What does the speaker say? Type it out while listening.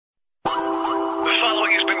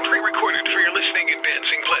following has been pre-recorded for your listening and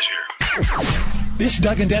dancing pleasure. This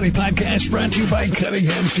Doug and Daddy podcast brought to you by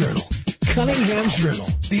Cunningham's Journal. Cunningham's Journal,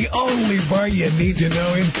 the only bar you need to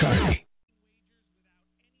know in Kearney.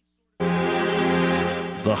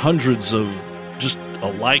 The hundreds of just a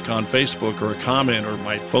like on Facebook or a comment or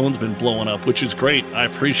my phone's been blowing up, which is great. I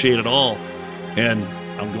appreciate it all. And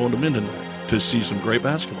I'm going to Minden to see some great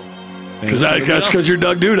basketball. Because you're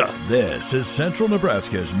Doug Duda. This is Central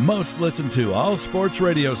Nebraska's most listened to all sports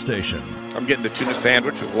radio station. I'm getting the tuna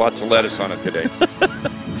sandwich with lots of lettuce on it today.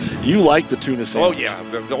 You like the tuna sandwich? Oh,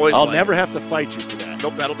 yeah. I'll never have to fight you for that.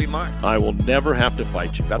 Nope, that'll be mine. I will never have to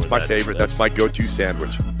fight you. That's my favorite. That's my go-to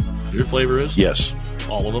sandwich. Your flavor is? Yes.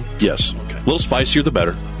 All of them? Yes. Okay. A little spicier, the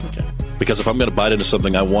better. Okay. Because if I'm going to bite into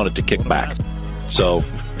something, I want it to kick back. So,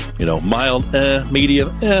 mild,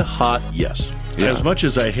 medium, hot, yes. Yeah. As much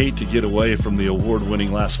as I hate to get away from the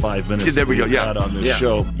award-winning last 5 minutes there we go. Had on this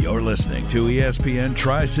show. You're listening to ESPN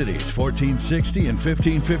Tri-Cities, 1460 and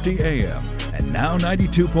 1550 AM, and now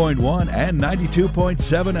 92.1 and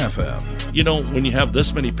 92.7 FM. When you have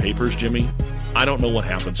this many papers, Jimmy, I don't know what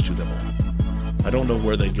happens to them all. I don't know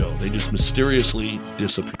where they go. They just mysteriously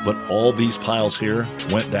disappear. But all these piles here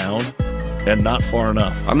went down and not far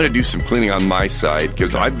enough. I'm going to do some cleaning on my side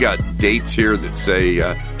because I've got dates here that say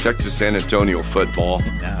Texas San Antonio football.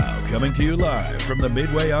 Now, coming to you live from the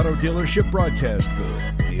Midway Auto Dealership broadcast booth.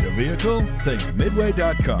 Need a vehicle? Think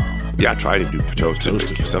Midway.com. Yeah, I try to do toasted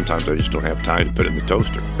because sometimes I just don't have time to put it in the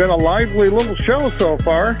toaster. Been a lively little show so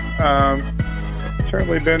far.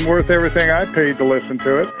 Certainly been worth everything I paid to listen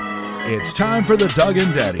to it. It's time for the Doug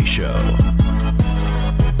and Daddy Show.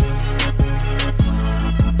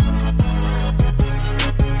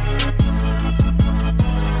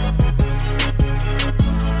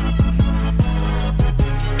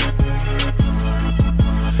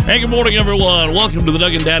 Hey, good morning, everyone. Welcome to the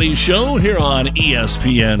Doug and Daddy Show here on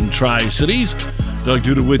ESPN Tri-Cities. Doug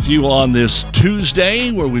Duda with you on this Tuesday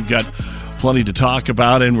where we've got plenty to talk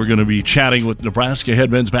about, and we're going to be chatting with Nebraska head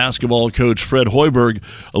men's basketball coach Fred Hoiberg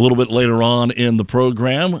a little bit later on in the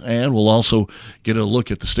program, and we'll also get a look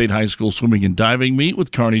at the state high school swimming and diving meet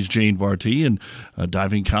with Kearney's Jane Bartee and a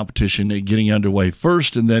diving competition getting underway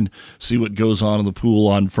first, and then see what goes on in the pool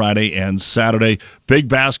on Friday and Saturday. Big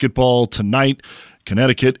basketball tonight.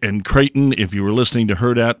 Connecticut and Creighton. If you were listening to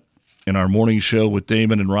Hurdat in our morning show with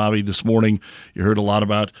Damon and Robbie this morning, you heard a lot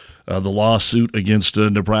about the lawsuit against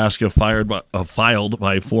Nebraska filed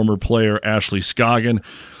by former player Ashley Scoggin.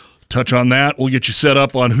 Touch on that. We'll get you set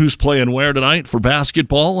up on who's playing where tonight for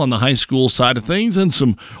basketball on the high school side of things, and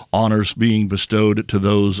some honors being bestowed to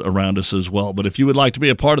those around us as well. But if you would like to be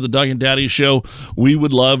a part of the Doug and Daddy Show, we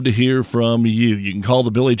would love to hear from you. You can call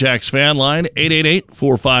the Billy Jacks fan line,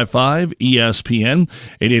 888-455-ESPN,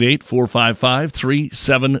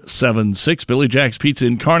 888-455-3776. Billy Jack's Pizza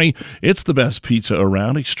in Kearney. It's the best pizza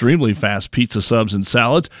around. Extremely fast pizza subs and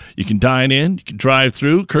salads. You can dine in, you can drive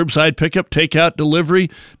through, curbside pickup, takeout, delivery,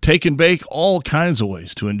 take and bake, all kinds of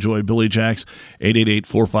ways to enjoy Billy Jack's.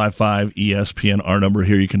 888-455-ESPN, our number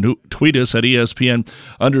here. You can tweet us at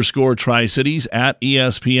ESPN_Tri-Cities, at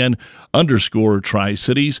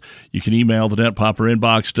ESPN_Tri-Cities. You can email the Net Popper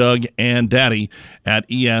inbox, Doug and Daddy, at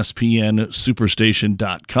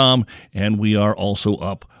ESPNSuperstation.com, and we are also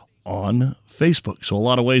up on Facebook. So a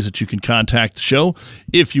lot of ways that you can contact the show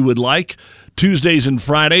if you would like. Tuesdays and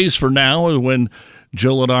Fridays for now, when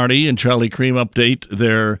Joe Lenardi and Charlie Cream update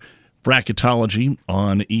their bracketology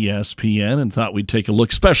on ESPN, and thought we'd take a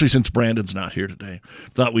look, especially since Brandon's not here today.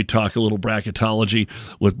 Thought we'd talk a little bracketology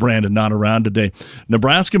with Brandon not around today.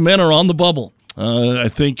 Nebraska men are on the bubble. I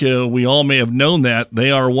think we all may have known that. They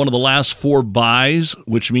are one of the last 4 byes,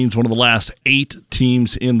 which means one of the last 8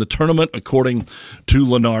 teams in the tournament, according to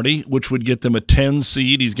Lenardi, which would get them a 10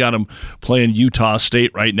 seed. He's got them playing Utah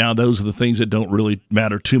State right now. Those are the things that don't really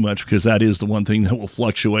matter too much, because that is the one thing that will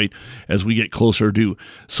fluctuate as we get closer to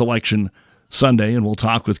Selection Sunday, and we'll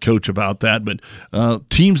talk with Coach about that. But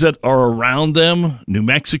teams that are around them, New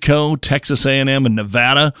Mexico, Texas A&M, and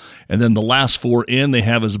Nevada, and then the last 4 in they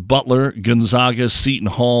have is Butler, Gonzaga, Seton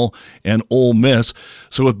Hall, and Ole Miss.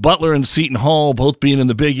 So with Butler and Seton Hall both being in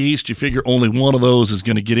the Big East, you figure only one of those is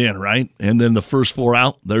going to get in, right? And then the first 4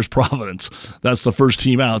 out, there's Providence. That's the first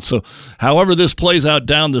team out. So however this plays out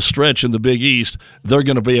down the stretch in the Big East, they're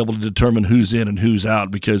going to be able to determine who's in and who's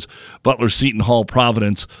out, because Butler, Seton Hall,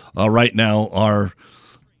 Providence right now are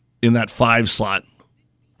in that 5 slot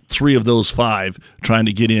 3 of those 5 trying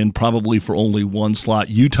to get in probably for only one slot.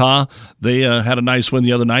 Utah, they had a nice win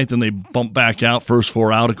the other night, then they bumped back out, first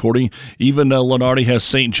 4 out according. Even Lenardi has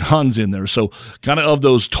St. John's in there. So kind of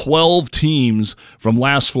those 12 teams from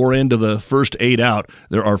last 4 into the first 8 out,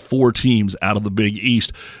 there are 4 teams out of the Big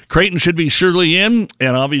East. Creighton should be surely in,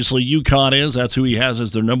 and obviously UConn is. That's who he has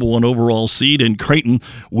as their number 1 overall seed, and Creighton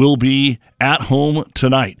will be at home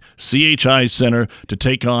tonight, CHI Center, to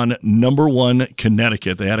take on number 1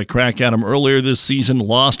 Connecticut. They had a crack at them earlier this season,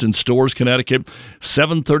 lost in Storrs, Connecticut.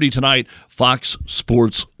 7:30 tonight, Fox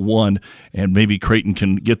Sports 1, and maybe Creighton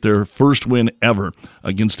can get their first win ever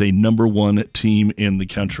against a number 1 team in the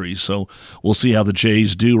country. So we'll see how the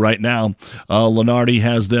Jays do right now. Lenardi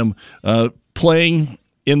has them playing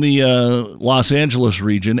in the Los Angeles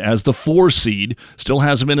region as the 4 seed, still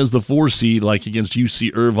has them in as the 4 seed, like against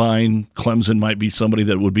UC Irvine. Clemson might be somebody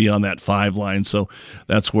that would be on that 5 line, so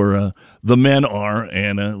that's where the men are,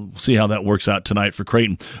 and see how that works out tonight for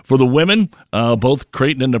Creighton. For the women, both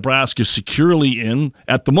Creighton and Nebraska securely in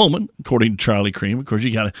at the moment, according to Charlie Cream. Of course,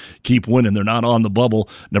 you got to keep winning. They're not on the bubble.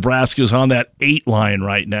 Nebraska's on that 8 line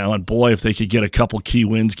right now, and boy, if they could get a couple key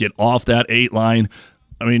wins, get off that 8 line.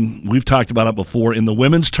 I mean, we've talked about it before. In the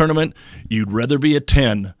women's tournament, you'd rather be a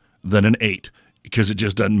 10 than an 8 because it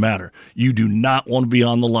just doesn't matter. You do not want to be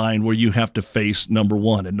on the line where you have to face number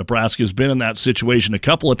 1. And Nebraska's been in that situation a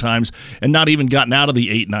couple of times and not even gotten out of the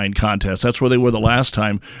 8-9 contest. That's where they were the last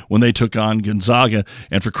time when they took on Gonzaga.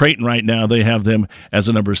 And for Creighton right now, they have them as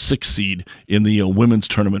a number 6 seed in the women's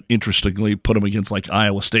tournament. Interestingly, put them against like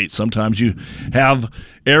Iowa State. Sometimes you have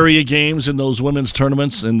area games in those women's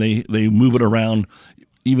tournaments and they move it around.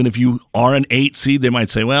 Even if you are an 8 seed, they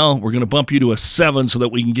might say, well, we're going to bump you to a 7 so that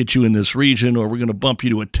we can get you in this region, or we're going to bump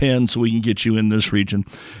you to a 10 so we can get you in this region.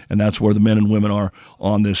 And that's where the men and women are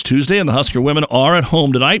on this Tuesday. And the Husker women are at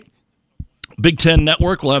home tonight. Big Ten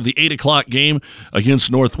Network will have the 8 o'clock game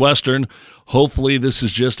against Northwestern. Hopefully this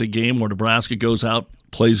is just a game where Nebraska goes out,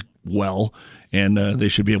 plays well, and they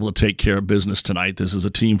should be able to take care of business tonight. This is a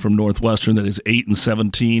team from Northwestern that is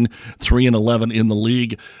 8-17, 3-11 in the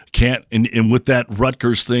league. And with that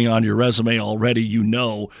Rutgers thing on your resume already, you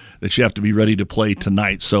know that you have to be ready to play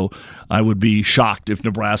tonight. So I would be shocked if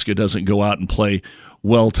Nebraska doesn't go out and play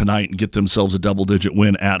well tonight and get themselves a double-digit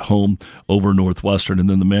win at home over Northwestern. And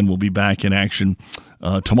then the men will be back in action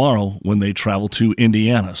tomorrow when they travel to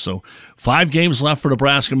Indiana. So 5 games left for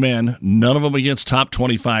Nebraska men, none of them against top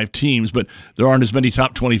 25 teams, but there aren't as many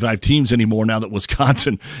top 25 teams anymore now that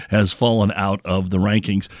Wisconsin has fallen out of the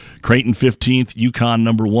rankings. Creighton 15th, UConn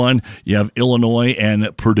number 1. You have Illinois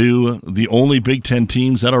and Purdue, the only Big Ten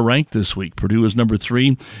teams that are ranked this week. Purdue is number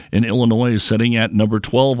 3, and Illinois is sitting at number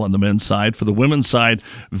 12 on the men's side. For the women's side,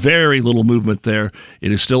 very little movement there.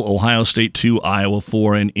 It is still Ohio State 2, Iowa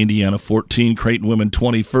 4, and Indiana 14. Creighton women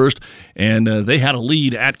 21st, and they had a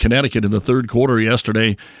lead at Connecticut in the third quarter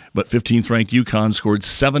yesterday, but 15th-ranked UConn scored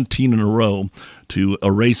 17 in a row to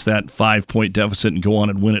erase that 5-point deficit and go on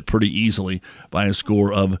and win it pretty easily by a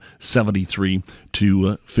score of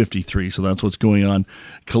 73-53. So that's what's going on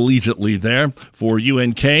collegiately there. For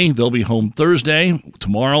UNK, they'll be home Thursday.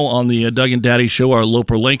 Tomorrow on the Doug and Daddy Show, our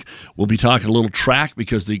Loper Link, we'll be talking a little track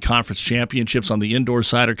because the conference championships on the indoor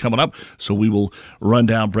side are coming up. So we will run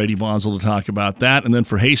down Brady Bonzel to talk about that. And then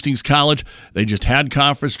for Hastings College, they just had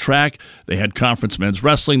conference track. They had conference men's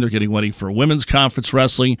wrestling. They're getting ready for women's conference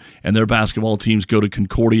wrestling, and their basketball teams go to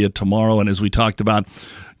Concordia tomorrow. And as we talked about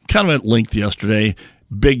kind of at length yesterday,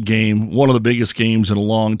 big game, one of the biggest games in a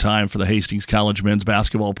long time for the Hastings College men's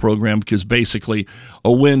basketball program, because basically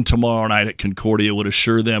a win tomorrow night at Concordia would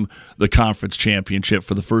assure them the conference championship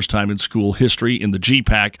for the first time in school history in the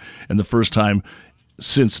GPAC and the first time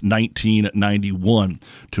since 1991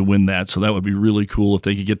 to win that. So that would be really cool if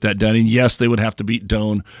they could get that done. And yes, they would have to beat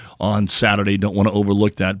Doane on Saturday. Don't want to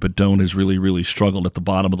overlook that, but Doane has really, really struggled at the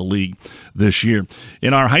bottom of the league this year.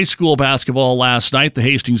 In our high school basketball last night, the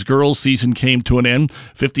Hastings girls season came to an end,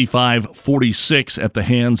 55-46 at the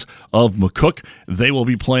hands of McCook. They will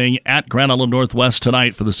be playing at Grand Island Northwest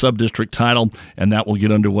tonight for the sub-district title, and that will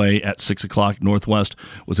get underway at 6 o'clock. Northwest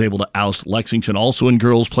was able to oust Lexington. Also in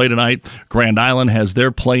girls play tonight, Grand Island has their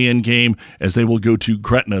play-in game as they will go to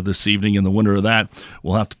Gretna this evening. In the winner of that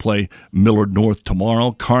will have to play Millard North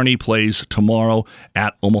tomorrow. Kearney plays tomorrow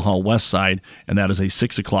at Omaha West Side, and that is a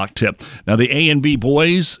 6 o'clock tip. Now the A and B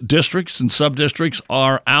boys districts and sub-districts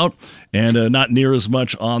are out, and not near as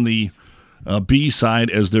much on the B side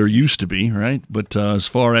as there used to be, right? But as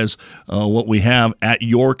far as what we have at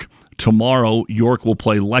York tomorrow, York will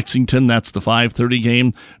play Lexington. That's the 5:30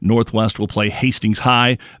 game. Northwest will play Hastings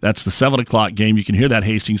High. That's the 7 o'clock game. You can hear that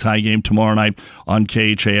Hastings High game tomorrow night on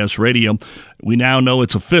KHAS Radio. We now know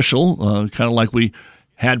it's official, kind of like we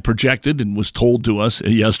had projected and was told to us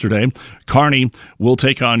yesterday. Kearney will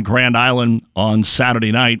take on Grand Island on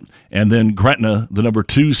Saturday night, and then Gretna, the number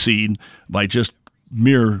 2 seed, by just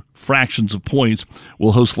mere fractions of points,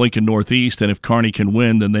 will host Lincoln Northeast, and if Kearney can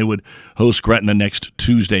win, then they would host Gretna next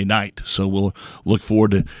Tuesday night. So we'll look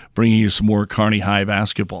forward to bringing you some more Kearney High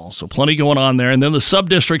basketball. So plenty going on there. And then the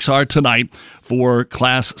sub-districts are tonight for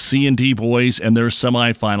Class C and D boys and their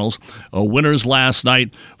semifinals. Winners last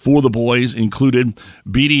night for the boys included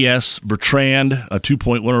BDS Bertrand, a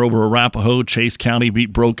 2-point winner over Arapahoe. Chase County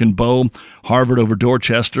beat Broken Bow. Harvard over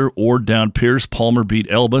Dorchester. Ord down Pierce. Palmer beat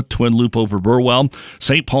Elba. Twin Loop over Burwell.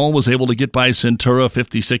 St. Paul was able to get by Centura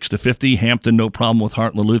 56-50. Hampton no problem with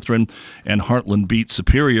Heartland Lutheran, and Heartland beat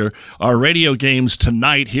Superior. Our radio games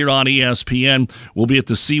tonight here on ESPN will be at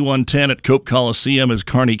the C110 at Cope Coliseum as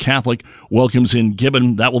Kearney Catholic welcomes in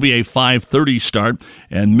Gibbon. That will be a 5:30 start,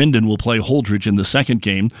 and Minden will play Holdridge in the second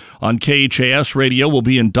game. On KHAS Radio will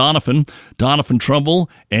be in Doniphan Trumbull,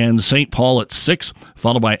 and St. Paul at 6,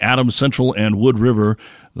 followed by Adams Central and Wood River.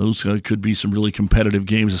 Those could be some really competitive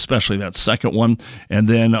games, especially that second one. And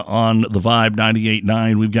then on the Vibe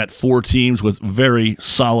 98.9, we've got 4 teams with very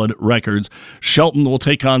solid records. Shelton will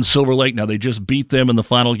take on Silver Lake. Now, they just beat them in the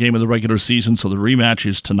final game of the regular season, so the rematch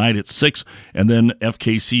is tonight at 6. And then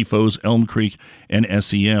FKC foes Elm Creek and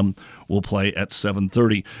SEM will play at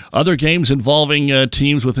 7:30. Other games involving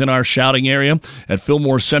teams within our shouting area at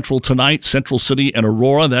Fillmore Central tonight, Central City and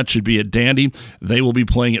Aurora. That should be at Dandy. They will be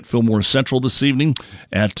playing at Fillmore Central this evening.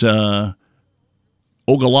 At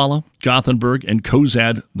Ogallala, Gothenburg, and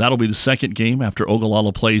Cozad. That'll be the second game after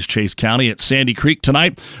Ogallala plays Chase County. At Sandy Creek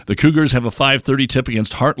tonight, the Cougars have a 5:30 tip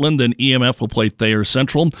against Heartland. Then EMF will play Thayer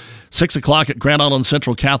Central. 6 o'clock at Grand Island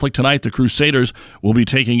Central Catholic tonight, the Crusaders will be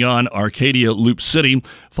taking on Arcadia Loop City,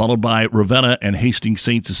 followed by Ravenna and Hastings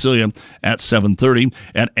St. Cecilia at 7:30.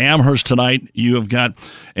 At Amherst tonight, you have got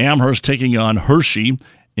Amherst taking on Hershey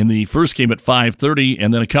in the first game at 5:30,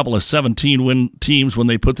 and then a couple of 17-win teams when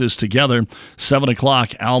they put this together. 7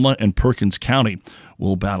 o'clock, Alma and Perkins County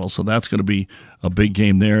will battle. So that's going to be a big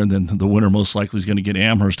game there, and then the winner most likely is going to get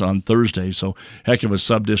Amherst on Thursday. So heck of a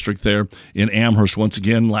sub-district there in Amherst once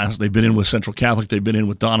again. They've been in with Central Catholic, they've been in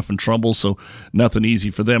with Doniphan Trumbull, so nothing easy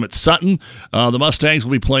for them. At Sutton, the Mustangs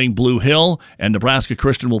will be playing Blue Hill, and Nebraska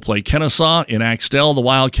Christian will play Kennesaw. In Axtell, the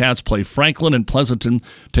Wildcats play Franklin, and Pleasanton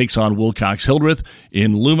takes on Wilcox-Hildreth.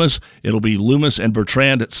 In Loomis, it'll be Loomis and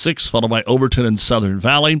Bertrand at 6, followed by Overton and Southern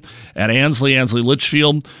Valley. At Ansley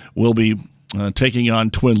Litchfield will be taking on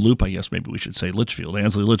Twin Loop. I guess maybe we should say Litchfield,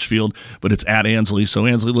 Ansley Litchfield, but it's at Ansley. So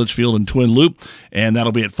Ansley Litchfield and Twin Loop, and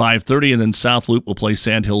that'll be at 5:30. And then South Loop will play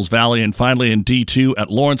Sandhills Valley. And finally in D2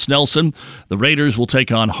 at Lawrence Nelson, the Raiders will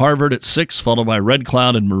take on Harvard at 6, followed by Red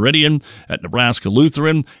Cloud and Meridian. At Nebraska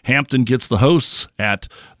Lutheran, Hampton gets the hosts at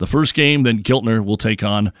the first game. Then Giltner will take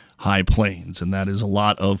on High Plains. And that is a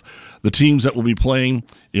lot of the teams that will be playing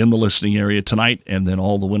in the listening area tonight, and then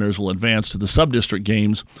all the winners will advance to the sub-district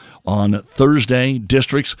games on Thursday.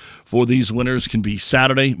 Districts for these winners can be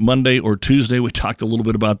Saturday, Monday, or Tuesday. We talked a little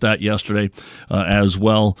bit about that yesterday as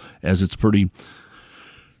well, as it's pretty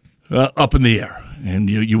up in the air.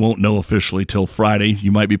 And you won't know officially till Friday.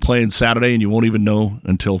 You might be playing Saturday, and you won't even know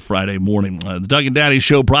until Friday morning. The Doug and Daddy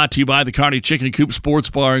Show brought to you by the Kearney Chicken Coop Sports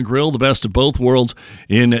Bar and Grill, the best of both worlds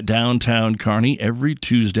in downtown Kearney. Every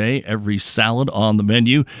Tuesday, every salad on the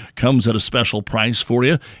menu comes at a special price for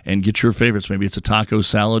you. And get your favorites. Maybe it's a taco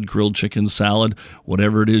salad, grilled chicken salad,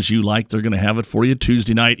 whatever it is you like, they're going to have it for you.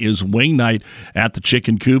 Tuesday night is wing night at the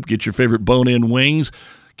Chicken Coop. Get your favorite bone-in wings,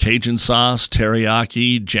 Cajun sauce,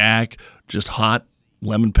 teriyaki, jack, just hot,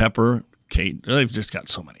 lemon pepper, they've just got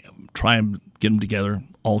so many of them. Try them, get them together,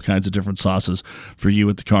 all kinds of different sauces for you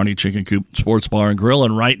at the Kearney Chicken Coop Sports Bar and Grill.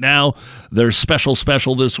 And right now, their special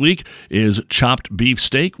this week is chopped beef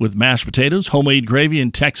steak with mashed potatoes, homemade gravy,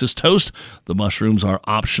 and Texas toast. The mushrooms are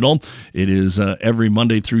optional. It is every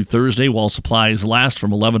Monday through Thursday while supplies last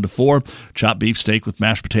from 11 to 4. Chopped beef steak with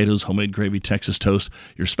mashed potatoes, homemade gravy, Texas toast.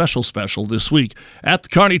 Your special this week at the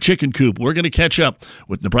Kearney Chicken Coop. We're going to catch up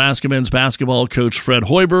with Nebraska men's basketball coach Fred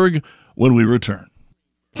Hoiberg when we return.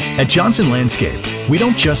 At Johnson Landscape, we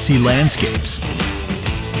don't just see landscapes.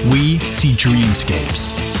 We see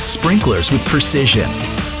dreamscapes. Sprinklers with precision.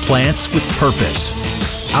 Plants with purpose.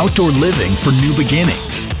 Outdoor living for new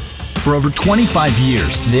beginnings. For over 25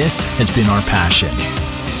 years, this has been our passion.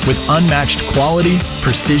 with unmatched quality,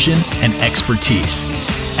 precision, and expertise.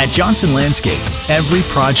 At Johnson Landscape, every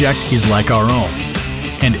project is like our own,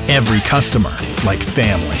 and every customer like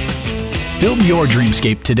family. Build your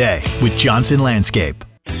dreamscape today with Johnson Landscape.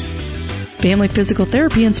 Family Physical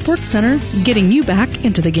Therapy and Sports Center, getting you back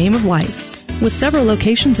into the game of life, with several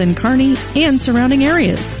locations in Kearney and surrounding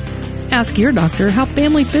areas. Ask your doctor how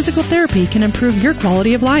Family Physical Therapy can improve your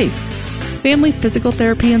quality of life. Family Physical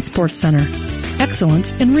Therapy and Sports Center.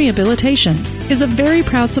 Excellence in Rehabilitation is a very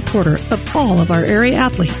proud supporter of all of our area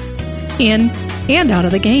athletes, in and out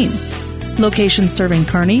of the game. Locations serving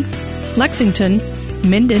Kearney, Lexington,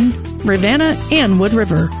 Minden, Ravenna, and Wood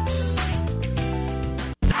River.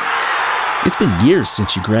 It's been years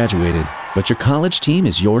since you graduated, but your college team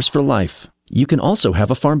is yours for life. You can also have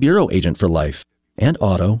a Farm Bureau agent for life, and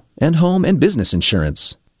auto, and home and business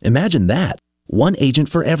insurance. Imagine that. One agent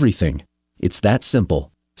for everything. It's that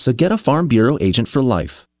simple. So get a Farm Bureau agent for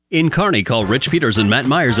life. In Kearney, call Rich Peters and Matt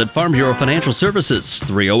Myers at Farm Bureau Financial Services,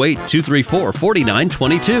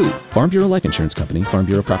 308-234-4922. Farm Bureau Life Insurance Company, Farm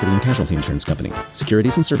Bureau Property and Casualty Insurance Company.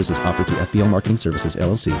 Securities and services offered through FBL Marketing Services,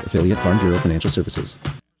 LLC, affiliate Farm Bureau Financial Services.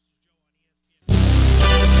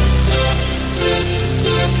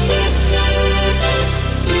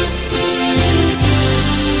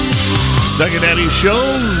 Doug and Eddie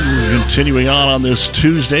Show, continuing on this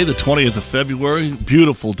Tuesday, the 20th of February.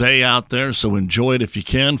 Beautiful day out there, so enjoy it if you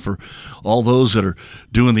can. For all those that are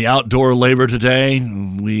doing the outdoor labor today,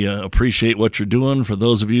 we appreciate what you're doing. For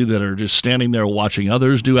those of you that are just standing there watching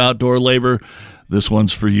others do outdoor labor, this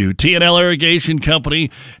one's for you. T&L Irrigation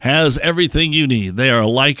Company has everything you need. They are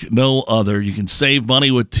like no other. You can save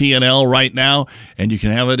money with T&L right now, and you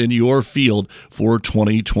can have it in your field for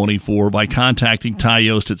 2024 by contacting Ty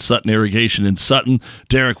Yost at Sutton Irrigation in Sutton,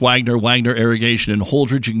 Derek Wagner, Wagner Irrigation in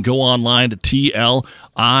Holdridge. You can go online to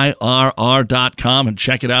TLIRR.com and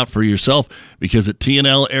check it out for yourself, because at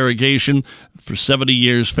T&L Irrigation, for 70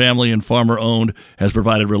 years, family and farmer-owned, has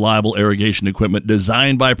provided reliable irrigation equipment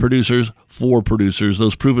designed by producers for producers.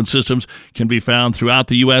 Those proven systems can be found throughout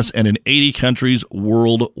the U.S. and in 80 countries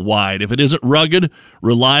worldwide. If it isn't rugged,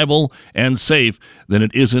 reliable, and safe, then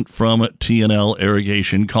it isn't from T&L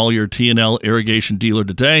Irrigation. Call your T&L Irrigation dealer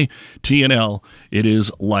today. T&L, it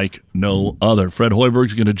is like no other. Fred Hoiberg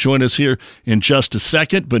is going to join us here in just a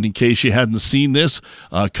second, but in case you hadn't seen this,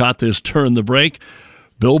 caught this during the break,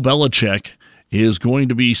 Bill Belichick is going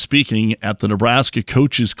to be speaking at the Nebraska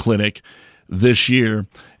Coaches Clinic this year.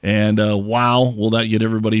 And wow, will that get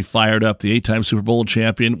everybody fired up. The 8-time Super Bowl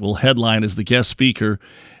champion will headline as the guest speaker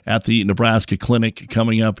at the Nebraska Clinic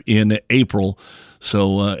coming up in April.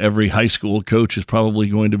 So every high school coach is probably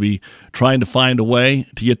going to be trying to find a way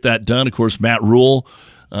to get that done. Of course, Matt Rule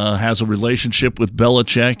has a relationship with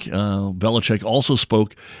Belichick. Belichick also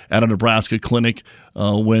spoke at a Nebraska clinic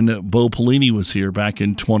when Bo Pelini was here back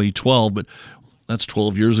in 2012, but that's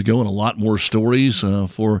 12 years ago, and a lot more stories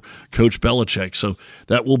for Coach Belichick. So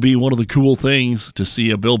that will be one of the cool things to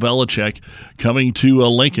see Bill Belichick coming to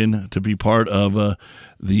Lincoln to be part of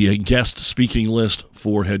the guest speaking list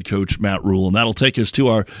for head coach Matt Rule. And that'll take us to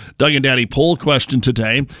our Doug and Daddy poll question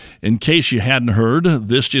today. In case you hadn't heard,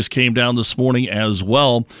 this just came down this morning as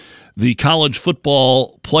well. The College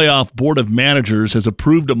Football Playoff Board of Managers has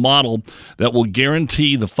approved a model that will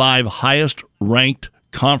guarantee the 5 highest-ranked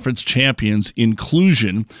conference champions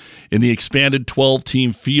inclusion in the expanded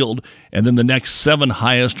 12-team field, and then the next 7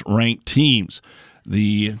 highest-ranked teams.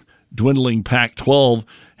 The dwindling Pac-12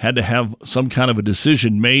 had to have some kind of a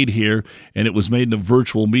decision made here, and it was made in a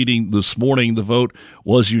virtual meeting this morning. The vote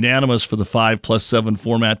was unanimous for the 5+7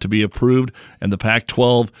 format to be approved, and the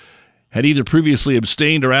Pac-12 had either previously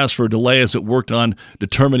abstained or asked for a delay as it worked on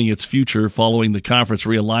determining its future following the conference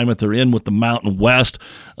realignment they're in with the Mountain West.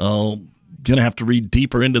 Going to have to read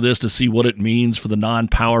deeper into this to see what it means for the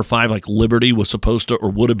non-Power 5, like Liberty was supposed to or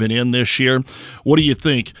would have been in this year. What do you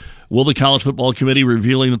think? Will the College Football Committee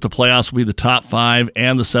revealing that the playoffs will be the top 5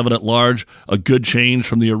 and the 7 at large a good change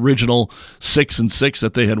from the original 6 and 6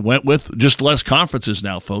 that they had went with? Just less conferences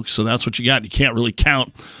now, folks, so that's what you got. You can't really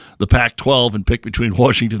count the Pac-12 and pick between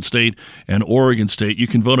Washington State and Oregon State. You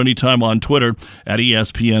can vote anytime on Twitter at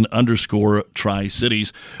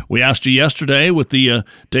ESPN_Tri-Cities. We asked you yesterday, with the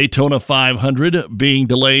Daytona 500 being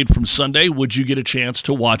delayed from Sunday, would you get a chance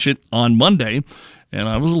to watch it on Monday? And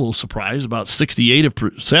I was a little surprised. About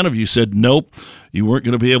 68% of you said nope, you weren't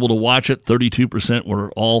going to be able to watch it. 32%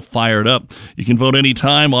 were all fired up. You can vote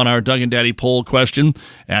anytime on our Doug and Daddy poll question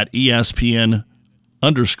at ESPN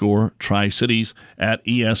ESPN_Tri-Cities, at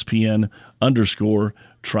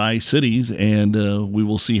ESPN_Tri-Cities, and we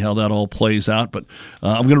will see how that all plays out. But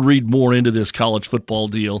I'm going to read more into this college football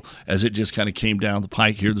deal as it just kind of came down the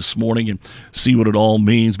pike here this morning and see what it all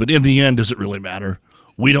means. But in the end, does it really matter?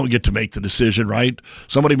 We don't get to make the decision, right?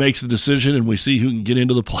 Somebody makes the decision, and we see who can get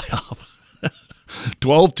into the playoff.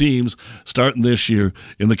 12 teams starting this year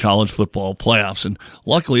in the college football playoffs, and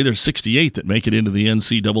luckily there's 68 that make it into the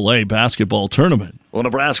NCAA basketball tournament. Well,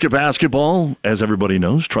 Nebraska basketball, as everybody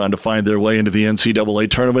knows, trying to find their way into the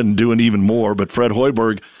NCAA tournament and doing even more, but Fred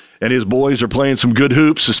Hoiberg and his boys are playing some good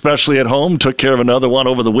hoops, especially at home. Took care of another one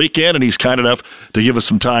over the weekend, and he's kind enough to give us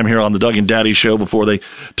some time here on the Doug and Daddy Show before they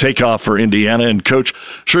take off for Indiana. And, Coach,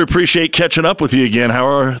 sure appreciate catching up with you again. How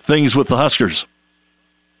are things with the Huskers?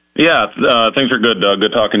 Yeah, things are good, Doug.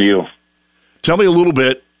 Good talking to you. Tell me a little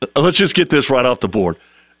bit. Let's just get this right off the board.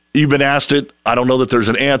 You've been asked it. I don't know that there's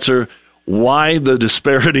an answer. Why the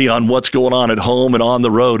disparity on what's going on at home and on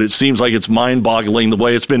the road? It seems like it's mind-boggling the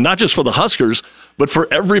way it's been, not just for the Huskers, but for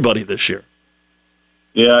everybody this year.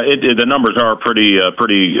 Yeah, the numbers are pretty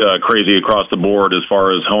crazy across the board as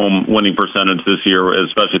far as home winning percentage this year,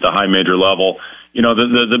 especially at the high major level. You know,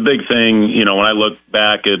 the big thing, you know, when I look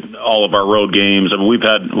back at all of our road games, I mean, we've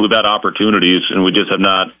had opportunities, and we just have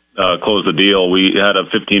not closed the deal. We had a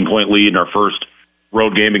 15-point lead in our first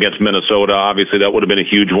road game against Minnesota. Obviously, that would have been a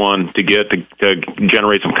huge one to get to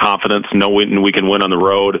generate some confidence, knowing we can win on the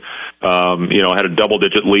road. You know, had a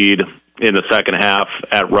double-digit lead in the second half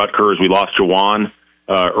at Rutgers. We lost Juwan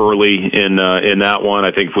early in that one.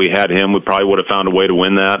 I think if we had him, we probably would have found a way to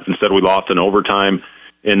win that. Instead, we lost in overtime.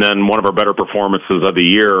 And then one of our better performances of the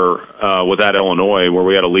year was at Illinois, where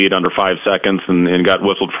we had a lead under 5 seconds and got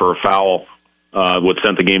whistled for a foul, which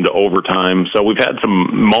sent the game to overtime. So we've had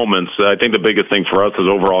some moments. I think the biggest thing for us is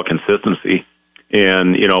overall consistency.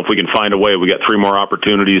 And, you know, if we can find a way, we got 3 more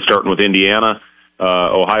opportunities, starting with Indiana,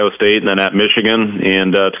 Ohio State, and then at Michigan.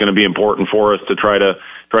 And it's going to be important for us to try to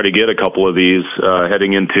get a couple of these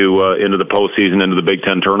heading into the postseason, into the Big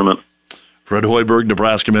Ten tournament. Fred Hoiberg,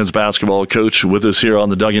 Nebraska men's basketball coach, with us here on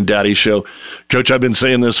the Doug and Daddy Show. Coach, I've been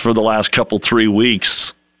saying this for the last 3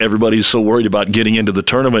 weeks. Everybody's so worried about getting into the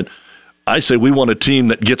tournament. I say we want a team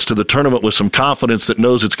that gets to the tournament with some confidence, that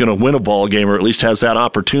knows it's going to win a ball game, or at least has that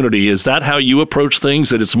opportunity. Is that how you approach things,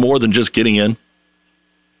 that it's more than just getting in?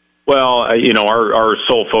 Well, you know, our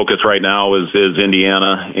sole focus right now is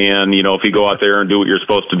Indiana. And, you know, if you go out there and do what you're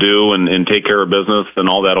supposed to do and take care of business, then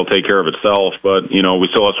all that will take care of itself. But, you know, we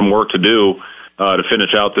still have some work to do to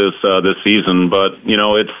finish out this season. But, you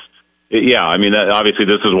know, yeah, I mean, obviously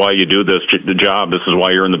this is why you do the job. This is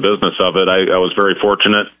why you're in the business of it. I was very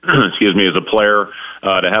fortunate, as a player,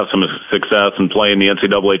 to have some success and play in the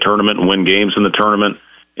NCAA tournament and win games in the tournament.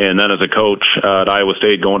 And then as a coach at Iowa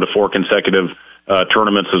State, going to 4 consecutive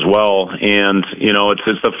tournaments as well. And, you know, it's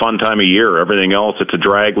the fun time of year. Everything else, it's a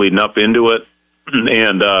drag leading up into it.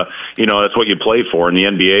 And, you know, that's what you play for. In the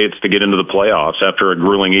NBA, it's to get into the playoffs after a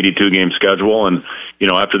grueling 82-game schedule. And, you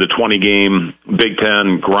know, after the 20-game Big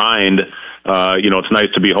Ten grind, you know, it's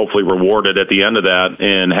nice to be hopefully rewarded at the end of that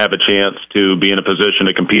and have a chance to be in a position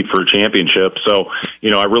to compete for a championship. So, you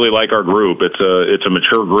know, I really like our group. It's a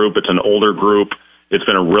mature group. It's an older group. It's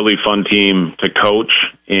been a really fun team to coach,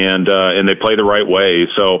 and they play the right way.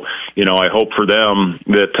 So, you know, I hope for them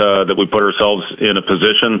that we put ourselves in a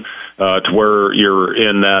position to where you're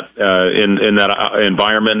in that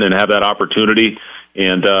environment and have that opportunity.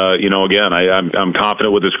 And you know, again, I'm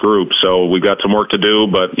confident with this group. So we've got some work to do,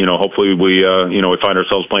 but you know, hopefully we find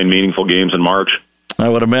ourselves playing meaningful games in March. I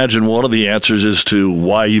would imagine one of the answers as to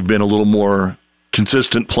why you've been a little more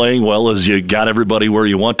consistent playing well is you got everybody where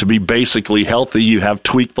you want to be, basically healthy. You have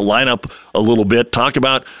tweaked the lineup a little bit. Talk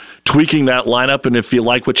about tweaking that lineup, and if you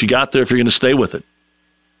like what you got there, if you're going to stay with it.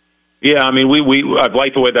 Yeah, I mean, I've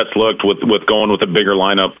liked the way that's looked with going with a bigger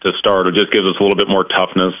lineup to start. It just gives us a little bit more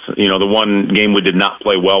toughness. You know, the one game we did not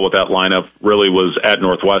play well with that lineup really was at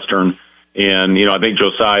Northwestern. And, you know, I think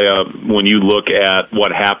Josiah, when you look at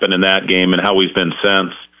what happened in that game and how he's been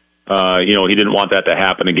since, you know, he didn't want that to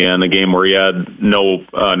happen again, a game where he had no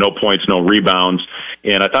points, no rebounds.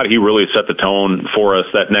 And I thought he really set the tone for us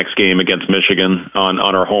that next game against Michigan on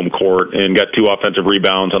our home court, and got 2 offensive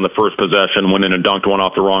rebounds on the first possession, went in and dunked one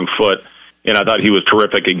off the wrong foot. And I thought he was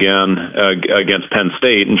terrific again against Penn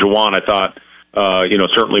State. And Juwan, I thought, you know,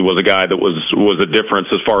 certainly was a guy that was a difference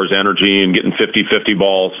as far as energy and getting 50-50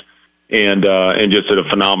 balls. And just did a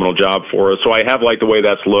phenomenal job for us. So I have liked the way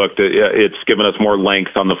that's looked. It's given us more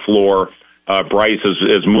length on the floor. Bryce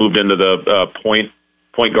has moved into the point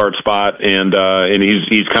guard spot, and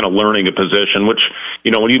he's kind of learning a position, which,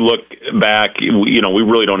 you know, when you look back, you know, we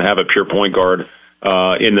really don't have a pure point guard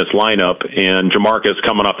in this lineup. And Jamarcus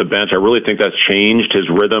coming off the bench, I really think that's changed his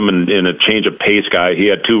rhythm and a change of pace guy. He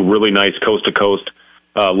had 2 really nice coast-to-coast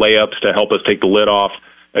layups to help us take the lid off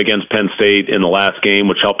against Penn State in the last game,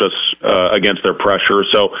 which helped us against their pressure.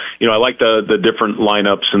 So, I like the different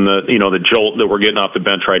lineups and the jolt that we're getting off the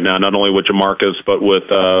bench right now, not only with Jamarcus, but with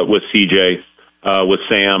CJ, with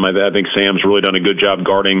Sam. I think Sam's really done a good job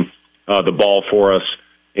guarding the ball for us.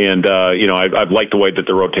 And, I've liked the way that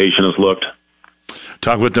the rotation has looked.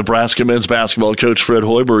 Talk with Nebraska men's basketball coach Fred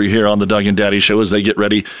Hoiberg here on the Doug and Daddy Show as they get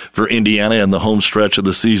ready for Indiana and the home stretch of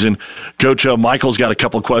the season. Coach, Michael's got a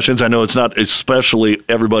couple questions. I know it's not especially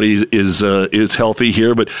everybody is healthy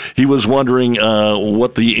here, but he was wondering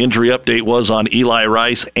what the injury update was on Eli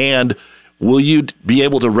Rice, and will you be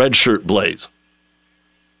able to redshirt Blaze?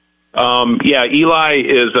 Yeah, Eli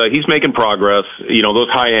is he's making progress. Those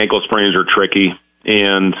high ankle sprains are tricky.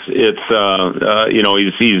 And it's,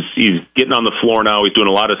 he's getting on the floor now. He's doing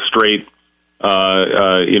a lot of straight,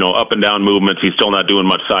 up and down movements. He's still not doing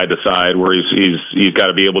much side to side, where he's got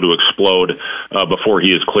to be able to explode before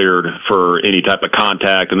he is cleared for any type of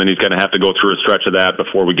contact. And then he's going to have to go through a stretch of that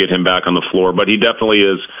before we get him back on the floor. But he definitely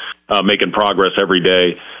is making progress every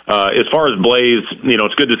day. As far as Blaze,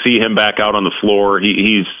 it's good to see him back out on the floor.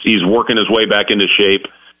 He's working his way back into shape.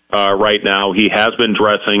 Right now, he has been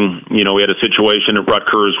dressing. We had a situation at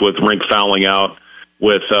Rutgers with Rink fouling out,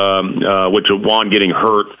 with Juwan getting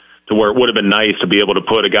hurt, to where it would have been nice to be able to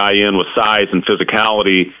put a guy in with size and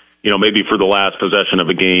physicality, maybe for the last possession of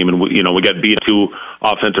a game. And we got beat 2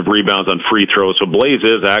 offensive rebounds on free throws. So Blaze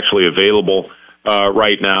is actually available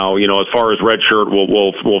right now. As far as redshirt,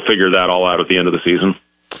 we'll figure that all out at the end of the season.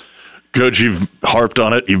 Coach, you've harped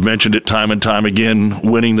on it. You've mentioned it time and time again,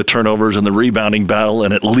 winning the turnovers and the rebounding battle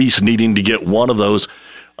and at least needing to get one of those.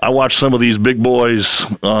 I watch some of these big boys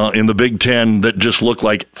in the Big Ten that just look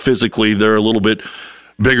like physically they're a little bit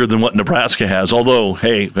bigger than what Nebraska has. Although,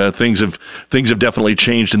 hey, things have definitely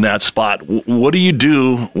changed in that spot. What do you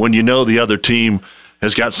do when you know the other team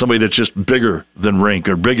has got somebody that's just bigger than Rink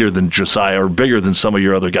or bigger than Josiah or bigger than some of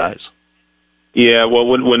your other guys? Yeah, well,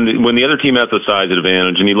 when the other team has the size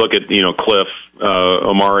advantage, and you look at Cliff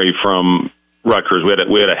Omari from Rutgers,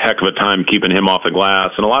 we had a heck of a time keeping him off the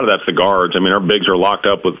glass, and a lot of that's the guards. I mean, our bigs are locked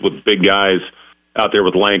up with big guys out there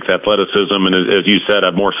with length, athleticism, and as you said,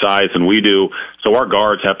 have more size than we do. So our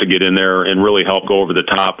guards have to get in there and really help go over the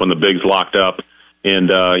top when the bigs locked up and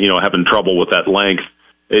having trouble with that length.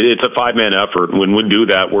 It's a 5-man effort. When we do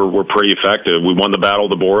that, we're pretty effective. We won the battle of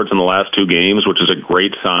the boards in the last 2 games, which is a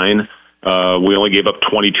great sign. We only gave up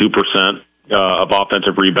 22% of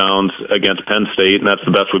offensive rebounds against Penn State, and that's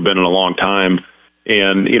the best we've been in a long time.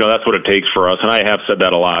 And, that's what it takes for us. And I have said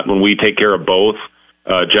that a lot. When we take care of both,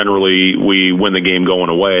 generally we win the game going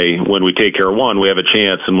away. When we take care of one, we have a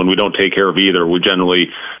chance. And when we don't take care of either, we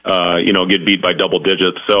generally, get beat by double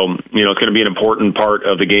digits. So, it's going to be an important part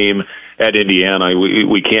of the game at Indiana.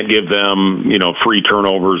 We can't give them, free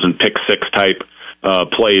turnovers and pick 6 type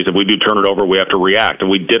plays. If we do turn it over, we have to react.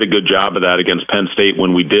 And we did a good job of that against Penn State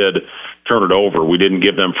when we did turn it over. We didn't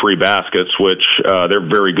give them free baskets, which they're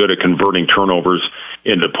very good at converting turnovers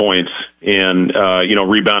into points. And,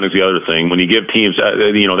 rebounding is the other thing. When you give teams,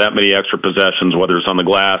 that many extra possessions, whether it's on the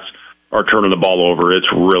glass or turning the ball over,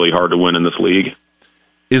 it's really hard to win in this league.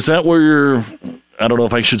 Is that where you're, I don't know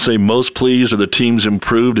if I should say most pleased or the team's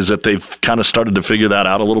improved, is that they've kind of started to figure that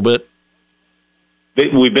out a little bit?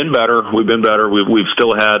 We've been better. We've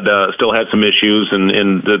still had some issues,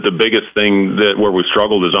 and the biggest thing where we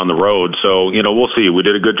struggled is on the road. So we'll see. We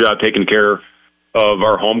did a good job taking care of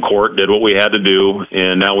our home court, did what we had to do,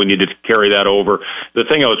 and now we need to carry that over. The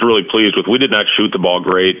thing I was really pleased with, we did not shoot the ball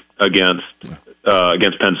great against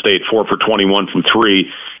Penn State, 4 for 21 from 3,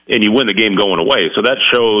 and you win the game going away. So that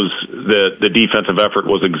shows that the defensive effort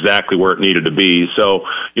was exactly where it needed to be. So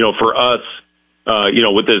for us.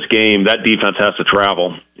 With this game, that defense has to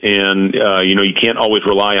travel. And, you can't always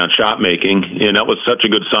rely on shot making. And that was such a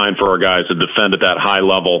good sign for our guys to defend at that high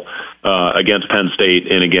level against Penn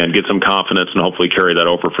State. And, again, get some confidence and hopefully carry that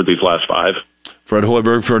over for these last 5. Fred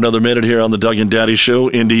Hoiberg for another minute here on the Doug and Daddy Show.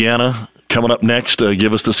 Indiana coming up next.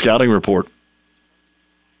 Give us the scouting report.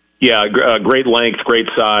 Yeah, great length, great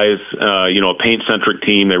size, a paint-centric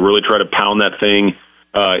team. They really try to pound that thing.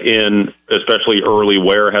 In especially early.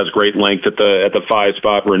 Ware has great length at the 5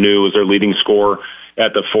 spot. Renew is their leading scorer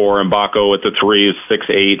at the 4, and Mbako at the 3 is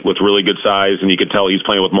 6'8" with really good size, and you can tell he's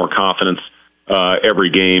playing with more confidence every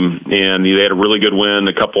game. And they had a really good win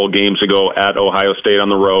a couple of games ago at Ohio State on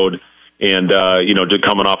the road, and just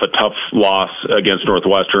coming off a tough loss against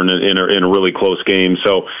Northwestern in a really close game.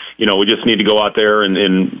 So we just need to go out there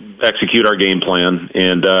and execute our game plan,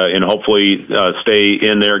 and hopefully stay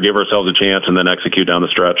in there, give ourselves a chance, and then execute down the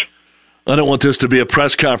stretch. I don't want this to be a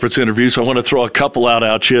press conference interview, so I want to throw a couple out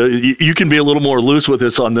at you. You can be a little more loose with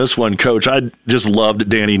this on this one, Coach. I just loved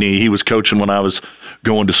Danny Nee. He was coaching when I was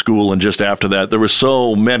going to school, and just after that, there were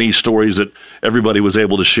so many stories that everybody was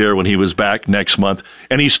able to share when he was back next month.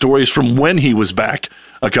 Any stories from when he was back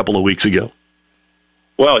a couple of weeks ago?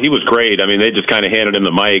 Well, he was great. I mean, they just kind of handed him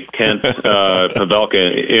the mic. Kent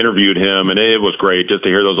Pavelka interviewed him, and it was great just to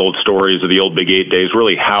hear those old stories of the old Big 8 days,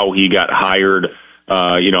 really how he got hired,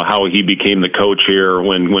 how he became the coach here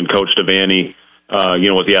when Coach Devaney,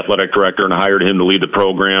 was the athletic director and hired him to lead the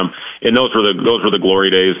program. And those were the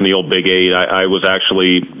glory days in the old Big 8. I was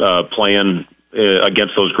actually playing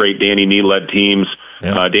against those great Danny Nee-led teams.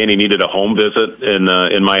 Yeah. Danny needed a home visit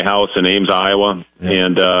in my house in Ames, Iowa,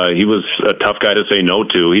 and he was a tough guy to say no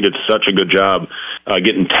to. He did such a good job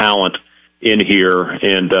getting talent in here,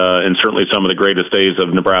 and certainly some of the greatest days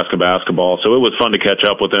of Nebraska basketball. So it was fun to catch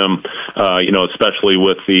up with him, especially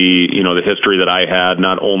with the history that I had,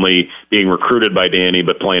 not only being recruited by Danny,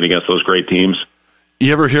 but playing against those great teams.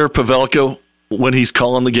 You ever hear Pavelka when he's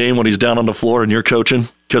calling the game, when he's down on the floor and you're coaching?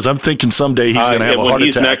 Because I'm thinking someday he's going to have a heart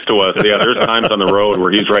attack. When he's next to us, there's times on the road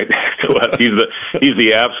where he's right next to us. He's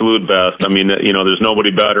the absolute best. I mean, there's nobody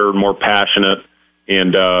better, more passionate.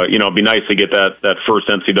 And, it'd be nice to get that first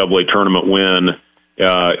NCAA tournament win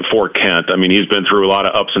for Kent. I mean, he's been through a lot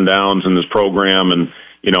of ups and downs in this program, and,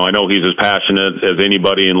 I know he's as passionate as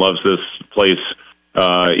anybody and loves this place,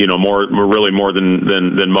 more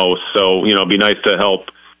than most. So, it'd be nice to help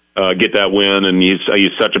get that win, and he's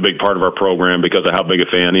such a big part of our program because of how big a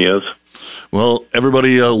fan he is. Well,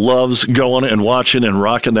 everybody loves going and watching and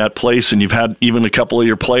rocking that place, and you've had even a couple of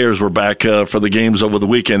your players were back for the games over the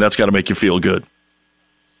weekend. That's got to make you feel good.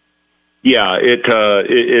 Yeah, it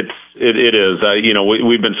is.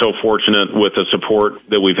 We've been so fortunate with the support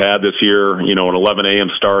that we've had this year. An 11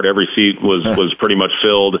 a.m. start, every seat was pretty much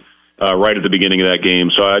filled right at the beginning of that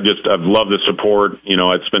game. So I've loved the support.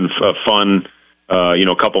 It's been fun.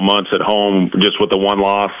 A couple months at home just with the one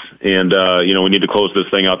loss, and we need to close this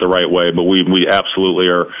thing out the right way. But we absolutely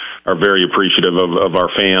are very appreciative of our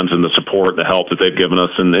fans and the support and the help that they've given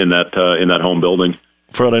us in that home building.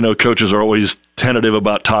 Fred, I know coaches are always tentative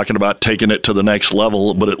about talking about taking it to the next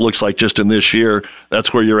level, but it looks like just in this year,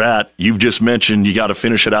 that's where you're at. You've just mentioned you got to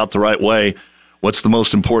finish it out the right way. What's the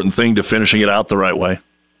most important thing to finishing it out the right way?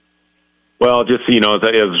 Well, just,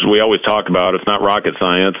 as we always talk about, it's not rocket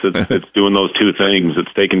science. It's doing those two things.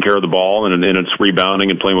 It's taking care of the ball, and it's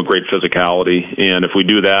rebounding and playing with great physicality. And if we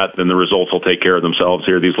do that, then the results will take care of themselves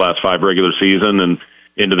here these last 5 regular season and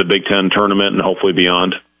into the Big Ten tournament and hopefully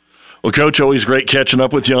beyond. Well, Coach, always great catching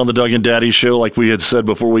up with you on the Doug and Daddy Show. Like we had said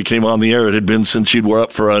before we came on the air, it had been since you were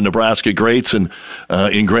up for Nebraska Greats and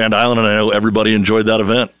in Grand Island, and I know everybody enjoyed that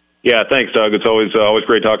event. Yeah, thanks, Doug. It's always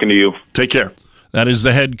great talking to you. Take care. That is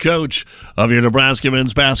the head coach of your Nebraska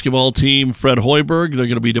men's basketball team, Fred Hoiberg. They're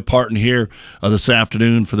going to be departing here this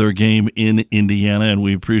afternoon for their game in Indiana, and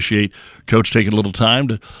we appreciate Coach taking a little time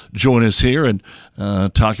to join us here and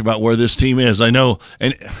talk about where this team is. I know,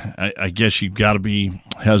 and I guess you've got to be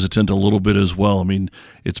hesitant a little bit as well. I mean,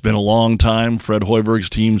 it's been a long time. Fred Hoiberg's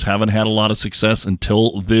teams haven't had a lot of success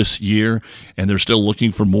until this year, and they're still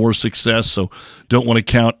looking for more success, so don't want to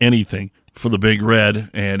count anything for the Big Red,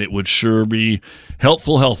 and it would sure be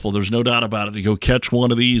helpful. There's no doubt about it, to go catch one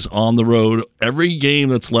of these on the road. Every game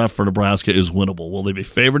that's left for Nebraska is winnable. Will they be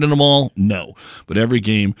favored in them all? No, but every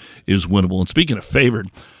game is winnable. And speaking of favored,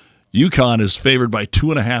 UConn is favored by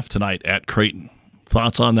 2.5 tonight at Creighton.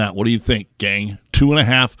 Thoughts on that? What do you think, gang?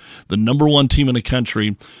 2.5, the number one team in the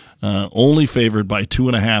country, only favored by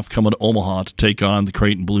 2.5 coming to Omaha to take on the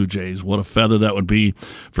Creighton Blue Jays. What a feather that would be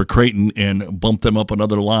for Creighton, and bump them up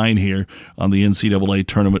another line here on the NCAA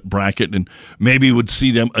tournament bracket, and maybe would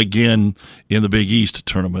see them again in the Big East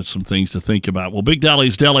tournament. Some things to think about. Well, Big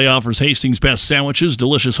Dolly's Deli offers Hastings' best sandwiches,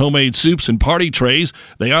 delicious homemade soups, and party trays.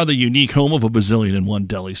 They are the unique home of 1,000,000,001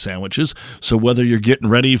 deli sandwiches. So whether you're getting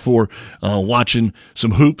ready for watching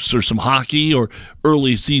some hoops or some hockey or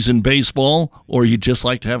early season baseball, or you just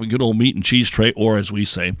like to have a good old meat and cheese tray, or as we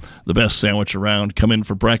say, the best sandwich around. Come in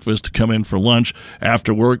for breakfast, come in for lunch,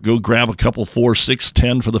 after work, go grab a couple, 4, 6,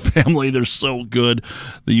 10 for the family. They're so good.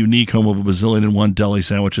 The unique home of 1,000,000,001 deli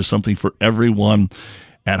sandwiches, something for everyone,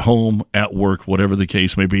 at home, at work, whatever the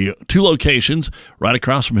case may be. 2 locations right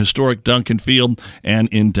across from historic Duncan Field and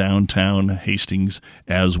in downtown Hastings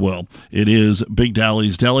as well. It is Big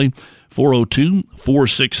Dolly's Deli,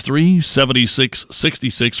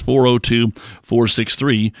 402-463-7666,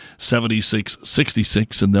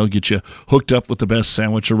 402-463-7666, and they'll get you hooked up with the best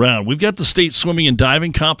sandwich around. We've got the state swimming and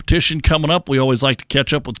diving competition coming up. We always like to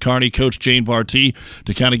catch up with Kearney coach Jane Bartee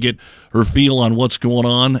to kind of get her feel on what's going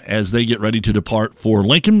on as they get ready to depart for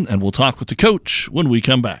Lincoln, and we'll talk with the coach when we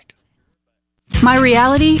come back. My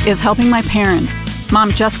reality is helping my parents.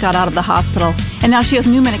 Mom just got out of the hospital, and now she has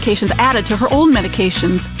new medications added to her old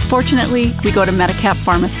medications. Fortunately, we go to Medicap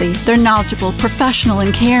Pharmacy. They're knowledgeable, professional,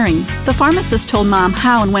 and caring. The pharmacist told Mom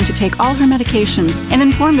how and when to take all her medications and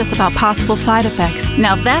informed us about possible side effects.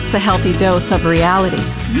 Now that's a healthy dose of reality.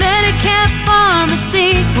 Medicap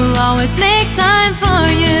Pharmacy will always make time for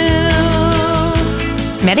you.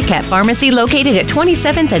 Medicap Pharmacy, located at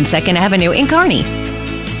 27th and 2nd Avenue in Kearney.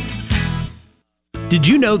 Did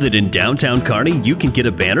you know that in downtown Kearney, you can get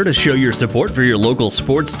a banner to show your support for your local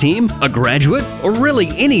sports team, a graduate, or really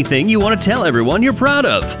anything you want to tell everyone you're proud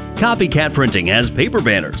of? Copycat Printing has paper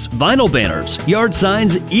banners, vinyl banners, yard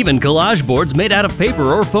signs, even collage boards made out of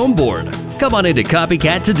paper or foam board. Come on into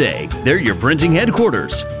Copycat today. They're your printing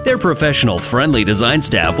headquarters. Their professional, friendly design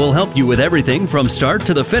staff will help you with everything from start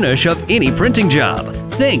to the finish of any printing job.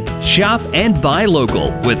 Think, shop, and buy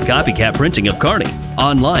local with Copycat Printing of Kearney.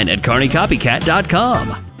 Online at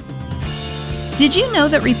kearneycopycat.com. Did you know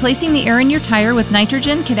that replacing the air in your tire with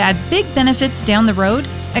nitrogen could add big benefits down the road?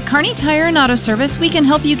 At Kearney Tire and Auto Service, we can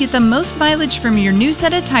help you get the most mileage from your new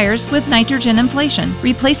set of tires with nitrogen inflation.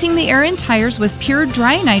 Replacing the air in tires with pure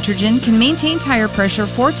dry nitrogen can maintain tire pressure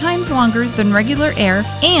 4 times longer than regular air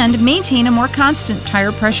and maintain a more constant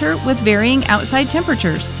tire pressure with varying outside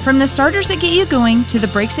temperatures. From the starters that get you going to the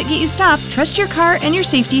brakes that get you stopped, trust your car and your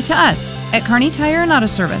safety to us at Kearney Tire and Auto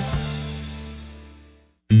Service.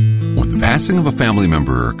 When the passing of a family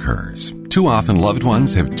member occurs, too often loved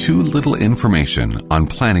ones have too little information on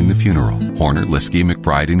planning the funeral. Horner, Liskey,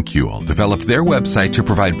 McBride, and Kuehl developed their website to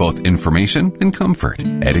provide both information and comfort,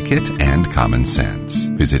 etiquette, and common sense.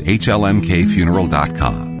 Visit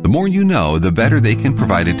hlmkfuneral.com. The more you know, the better they can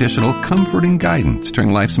provide additional comfort and guidance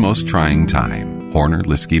during life's most trying time. Horner,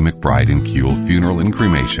 Liskey, McBride, and Kuehl Funeral and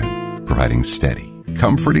Cremation, providing steady,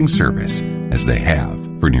 comforting service as they have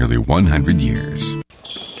for nearly 100 years.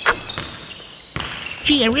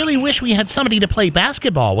 Gee, I really wish we had somebody to play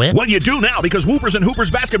basketball with. Well, you do now because Whoopers and Hoopers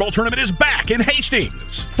basketball tournament is back in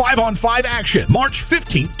Hastings. 5-on-5 action, March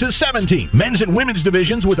 15th to 17th. Men's and women's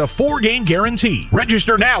divisions with a 4-game guarantee.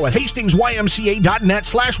 Register now at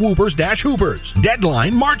hastingsymca.net/Whoopers-Hoopers.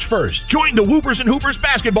 Deadline March 1st. Join the Whoopers and Hoopers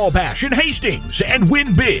basketball bash in Hastings and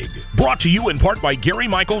win big. Brought to you in part by Gary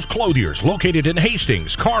Michaels Clothiers, located in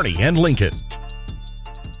Hastings, Kearney, and Lincoln.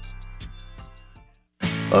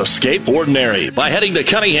 Escape ordinary by heading to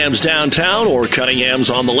Cunningham's downtown or Cunningham's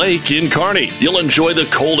on the Lake in Kearney. You'll enjoy the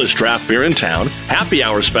coldest draft beer in town, happy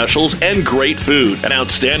hour specials, and great food. An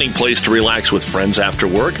outstanding place to relax with friends after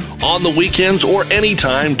work, on the weekends, or any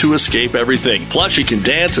time to escape everything. Plus, you can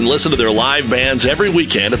dance and listen to their live bands every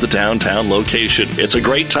weekend at the downtown location. It's a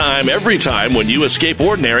great time every time when you escape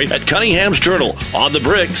ordinary at Cunningham's Journal, on the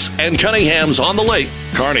Bricks, and Cunningham's on the Lake,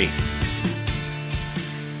 Kearney.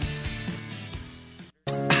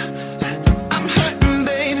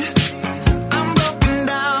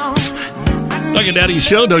 Doug and Daddy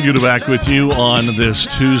Show. Doug Uda back with you on this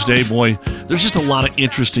Tuesday. Boy, there's just a lot of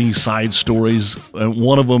interesting side stories.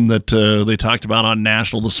 One of them that they talked about on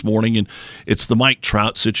National this morning, and it's the Mike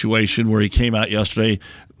Trout situation where he came out yesterday,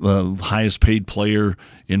 the highest paid player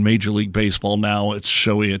in Major League Baseball now. It's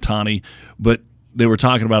Shohei Ohtani. But they were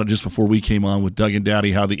talking about it just before we came on with Doug and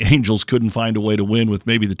Daddy, how the Angels couldn't find a way to win with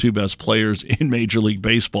maybe the 2 best players in Major League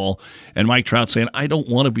Baseball. And Mike Trout saying, I don't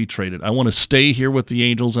want to be traded. I want to stay here with the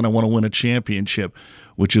Angels, and I want to win a championship,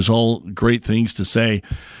 which is all great things to say.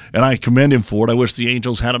 And I commend him for it. I wish the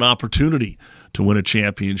Angels had an opportunity to win a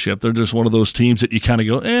championship. They're just one of those teams that you kind of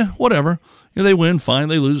go, whatever. Yeah, they win, fine.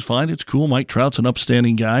 They lose, fine. It's cool. Mike Trout's an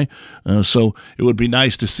upstanding guy. So it would be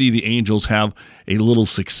nice to see the Angels have a little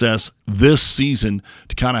success this season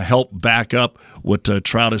to kind of help back up what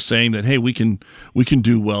Trout is saying, that, hey, we can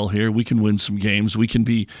do well here. We can win some games. We can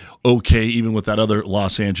be okay even with that other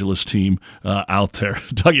Los Angeles team out there.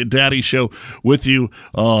 Doug and Daddy Show with you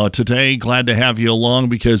today. Glad to have you along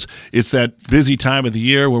because it's that busy time of the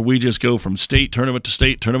year where we just go from state tournament to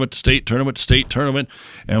state tournament to state tournament to state tournament,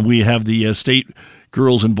 and we have the state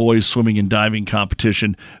girls and boys swimming and diving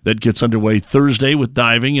competition that gets underway Thursday with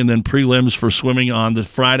diving, and then prelims for swimming on the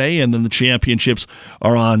Friday, and then the championships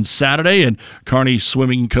are on Saturday. And Kearney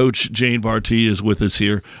swimming coach Jane Bartee is with us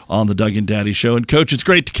here on the Doug and Daddy Show. And Coach, it's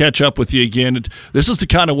great to catch up with you again. This is the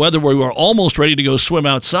kind of weather where we're almost ready to go swim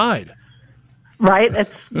outside. Right? It's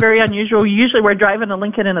very unusual. Usually we're driving to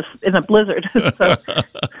Lincoln in a blizzard. So,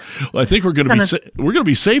 well, I think we're going to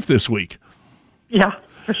be safe this week. Yeah,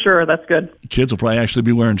 for sure. That's good. Kids will probably actually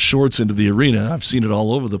be wearing shorts into the arena. I've seen it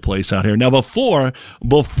all over the place out here. Now, before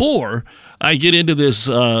I get into this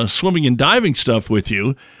swimming and diving stuff with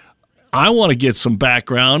you, I want to get some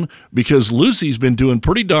background because Lucy's been doing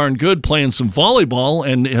pretty darn good playing some volleyball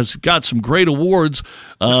and has got some great awards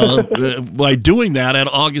by doing that at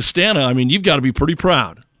Augustana. I mean, you've got to be pretty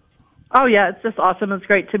proud. Oh, yeah, it's just awesome. It's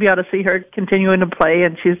great to be able to see her continuing to play,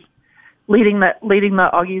 and she's leading the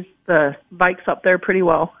Augies, the Vikes up there pretty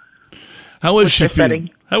well. How is she feeling?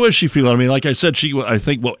 How is she feeling? I mean, like I said, I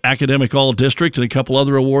think academic all district and a couple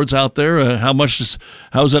other awards out there.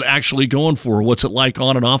 How's it actually going for her? What's it like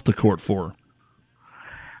on and off the court for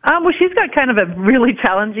her? Well, she's got kind of a really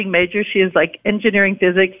challenging major. She is like engineering,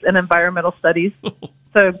 physics, and environmental studies.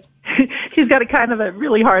 So she's got a kind of a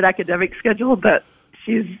really hard academic schedule, but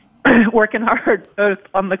she's working hard both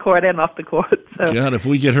on the court and off the court. So. God, if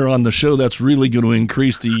we get her on the show, that's really going to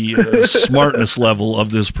increase the smartness level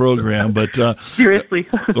of this program. But seriously,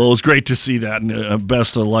 well, it's great to see that, and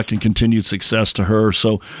best of luck and continued success to her.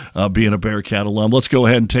 So, being a Bearcat alum, let's go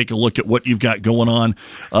ahead and take a look at what you've got going on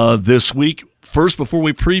this week. First, before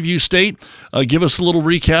we preview state, give us a little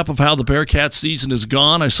recap of how the Bearcat season has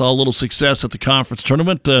gone. I saw a little success at the conference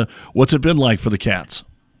tournament. What's it been like for the Cats?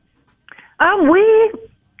 We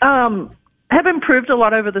have improved a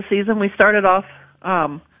lot over the season. We started off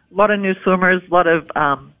a lot of new swimmers, a lot of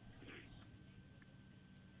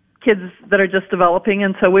kids that are just developing,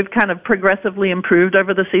 and so we've kind of progressively improved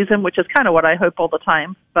over the season, which is kind of what I hope all the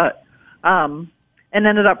time. But and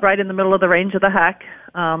ended up right in the middle of the range of the hack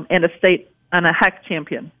and a state and a hack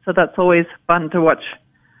champion. So that's always fun to watch.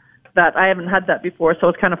 That I haven't had that before, so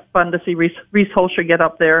it's kind of fun to see Reese Holscher get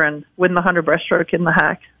up there and win the 100 breaststroke in the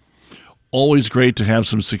hack. Always great to have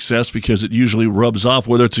some success because it usually rubs off,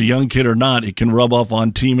 whether it's a young kid or not. It can rub off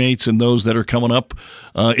on teammates and those that are coming up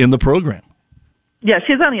in the program. Yeah,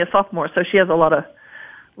 she's only a sophomore, so she has a lot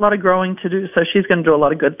of growing to do. So she's going to do a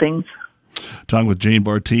lot of good things. Talking with Jane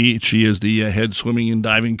Bartee. She is the head swimming and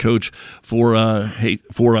diving coach for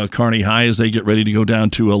Kearney High as they get ready to go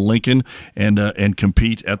down to Lincoln and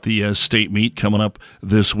compete at the state meet coming up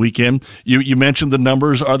this weekend. You mentioned the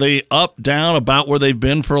numbers. Are they up, down, about where they've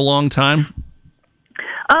been for a long time?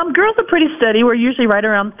 Girls are pretty steady. We're usually right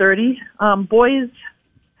around 30. Boys,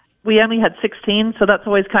 we only had 16, so that's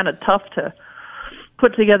always kind of tough to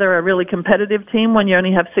put together a really competitive team when you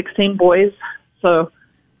only have 16 boys. So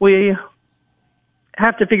we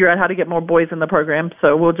have to figure out how to get more boys in the program,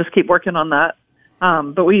 so we'll just keep working on that.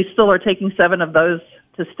 But we still are taking 7 of those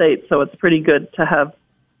to state, so it's pretty good to have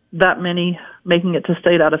that many making it to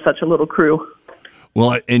state out of such a little crew.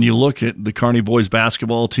 Well, and you look at the Kearney boys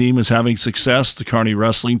basketball team is having success. The Kearney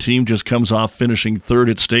wrestling team just comes off finishing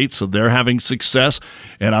 3rd at state, so they're having success.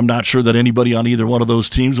 And I'm not sure that anybody on either one of those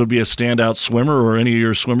teams would be a standout swimmer or any of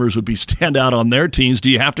your swimmers would be standout on their teams. Do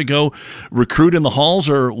you have to go recruit in the halls,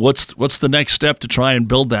 or what's the next step to try and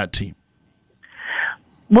build that team?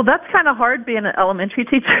 Well, that's kind of hard being an elementary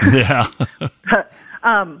teacher. Yeah.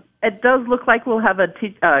 It does look like we'll have a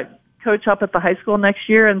coach up at the high school next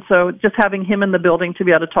year, and so just having him in the building to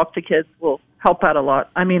be able to talk to kids will help out a lot.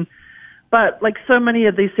 I mean, but like so many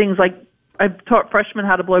of these things, like I've taught freshmen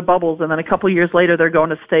how to blow bubbles, and then a couple years later they're going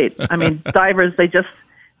to state. I mean, divers,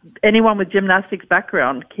 anyone with gymnastics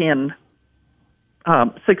background can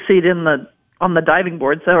succeed on the diving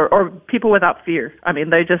boards, or people without fear. I mean,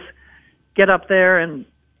 they just get up there, and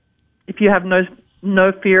if you have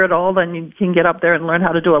no fear at all, then you can get up there and learn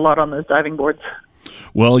how to do a lot on those diving boards.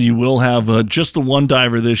 Well, you will have just the one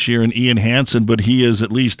diver this year in Ian Hansen, but he has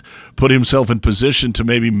at least put himself in position to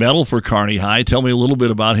maybe medal for Kearney High. Tell me a little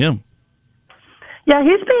bit about him. Yeah,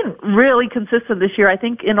 he's been really consistent this year. I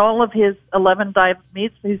think in all of his 11 dive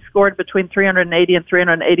meets, he's scored between 380 and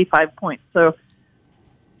 385 points. So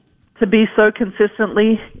to be so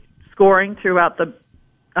consistently scoring throughout the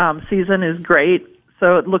season is great.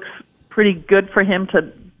 So it looks pretty good for him to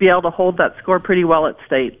be able to hold that score pretty well at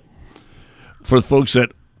state. For folks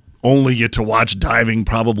that only get to watch diving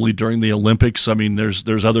probably during the Olympics, I mean,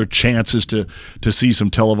 there's other chances to see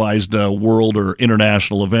some televised world or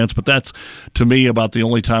international events, but that's, to me, about the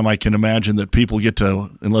only time I can imagine that people get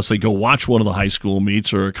to, unless they go watch one of the high school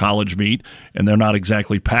meets or a college meet, and they're not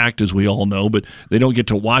exactly packed, as we all know, but they don't get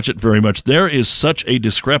to watch it very much. There is such a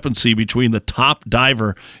discrepancy between the top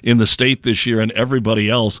diver in the state this year and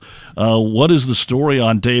everybody else. What is the story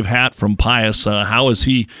on Dave Hatt from Pius? How is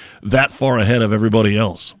he that far ahead of everybody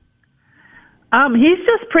else? He's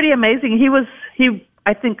just pretty amazing. I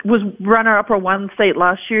I think was runner-up or won state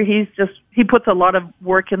last year. He puts a lot of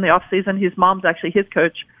work in the off season. His mom's actually his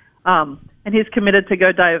coach, and he's committed to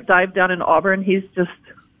go dive down in Auburn. He's just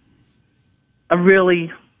a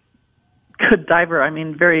really good diver. I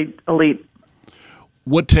mean, very elite.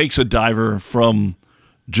 What takes a diver from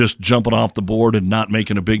just jumping off the board and not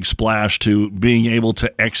making a big splash to being able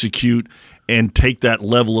to execute and take that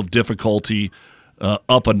level of difficulty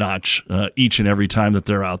up a notch each and every time that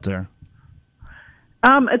they're out there?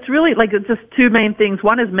 It's really it's just two main things.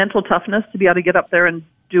 One is mental toughness to be able to get up there and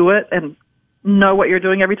do it and know what you're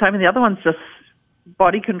doing every time. And the other one's just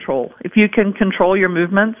body control. If you can control your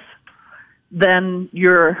movements, then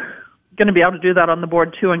you're going to be able to do that on the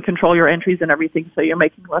board too and control your entries and everything, so you're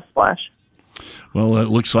making less splash. Well, it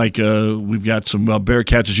looks like we've got some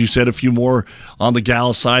Bearcats, as you said, a few more on the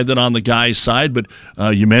gal side than on the guys side. But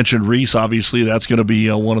you mentioned Reese. Obviously, that's going to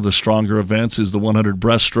be one of the stronger events is the 100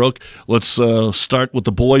 breaststroke. Let's start with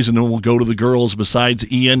the boys, and then we'll go to the girls.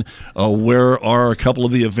 Besides Ian, where are a couple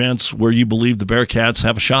of the events where you believe the Bearcats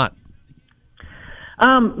have a shot?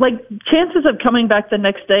 Chances of coming back the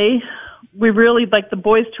next day, we really the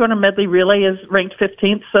boys 200 medley relay is ranked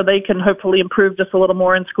 15th, so they can hopefully improve just a little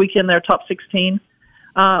more and squeak in their top 16.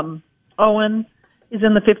 Owen is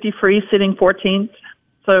in the 50 free, sitting 14th,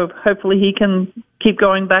 so hopefully he can keep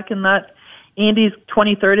going back in that. Andy's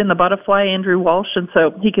 23rd in the butterfly, Andrew Walsh, and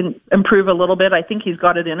so he can improve a little bit. I think he's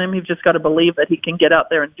got it in him. You've just got to believe that he can get out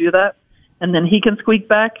there and do that, and then he can squeak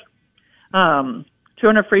back.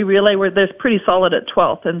 200 free relay, where they're pretty solid at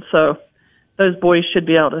 12th, and so those boys should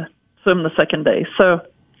be able to swim the second day. So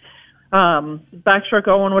backstroke,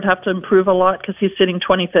 Owen would have to improve a lot because he's sitting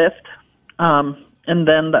 25th. And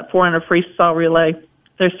then that 400 freestyle relay,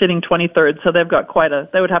 they're sitting 23rd. So they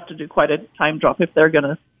would have to do quite a time drop if they're going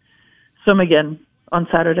to swim again on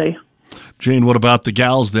Saturday. Jane, what about the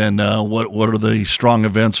gals then? What are the strong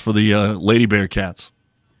events for the Lady Bearcats?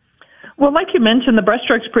 Well, like you mentioned, the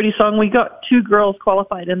breaststroke's pretty strong. We got 2 girls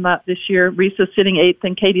qualified in that this year. Reese's sitting 8th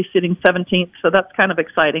and Katie's sitting 17th, so that's kind of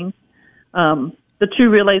exciting. The 2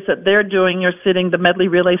 relays that they're doing are the medley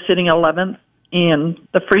relay sitting 11th and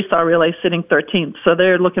the freestyle relay sitting 13th, so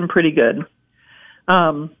they're looking pretty good.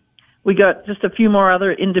 We got just a few more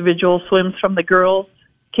other individual swims from the girls.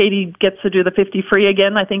 Katie gets to do the 50 free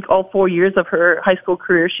again. I think all 4 years of her high school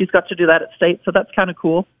career, she's got to do that at state, so that's kind of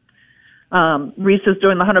cool. Reese is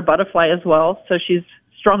doing the 100 butterfly as well, so she's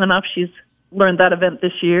strong enough. She's learned that event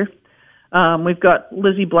this year. We've got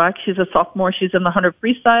Lizzie Black. She's a sophomore. She's in the 100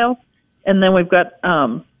 freestyle. And then we've got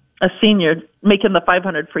a senior making the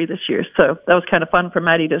 500 free this year. So that was kind of fun for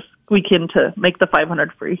Maddie to squeak in to make the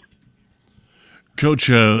 500 free.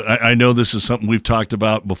 Coach, I know this is something we've talked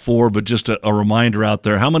about before, but just a reminder out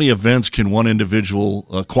there, how many events can one individual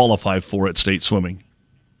qualify for at state swimming?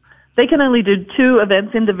 They can only do 2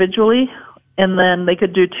 events individually, and then they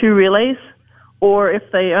could do 2 relays. Or if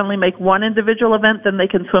they only make 1 individual event, then they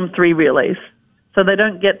can swim 3 relays. So they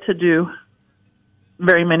don't get to do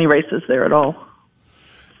very many races there at all.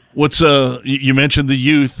 What's you mentioned the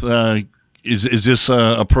youth. Is this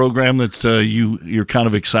a program that you're kind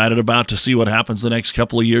of excited about to see what happens the next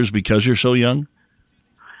couple of years because you're so young?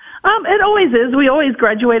 It always is. We always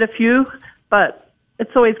graduate a few, but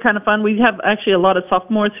it's always kind of fun. We have actually a lot of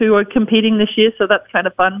sophomores who are competing this year, so that's kind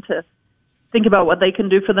of fun to think about what they can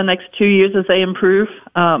do for the next 2 years as they improve.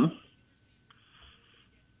 So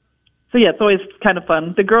yeah, it's always kind of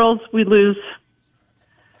fun. The girls, we lose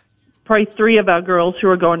probably 3 of our girls who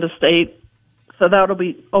are going to state, so that'll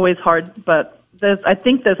be always hard, but I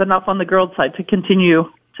think there's enough on the girls' side to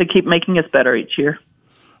continue to keep making us better each year.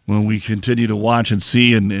 Well, we continue to watch and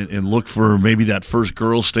see and look for maybe that first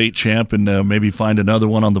girls' state champ and maybe find another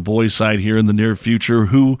one on the boys' side here in the near future.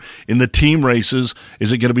 Who in the team races,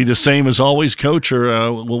 is it going to be the same as always, Coach,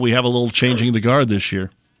 or will we have a little changing the guard this year?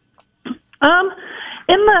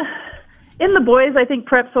 In the boys, I think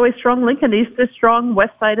Prep's always strong. Lincoln East is strong.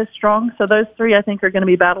 West Side is strong. So those 3, I think, are going to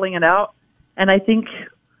be battling it out. And I think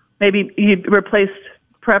maybe you replace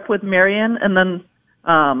Prep with Marion and then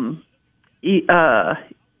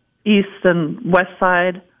East and West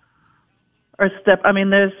Side or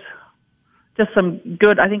there's just some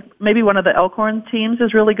good. I think maybe one of the Elkhorn teams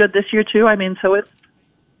is really good this year, too. So it's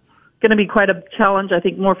going to be quite a challenge, I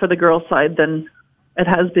think, more for the girls' side than it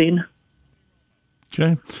has been.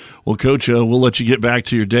 Okay. Well, Coach, we'll let you get back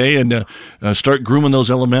to your day and start grooming those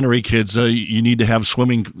elementary kids. You need to have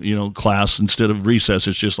swimming, class instead of recess.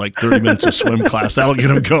 It's just like 30 minutes of swim class. That'll get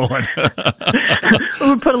them going.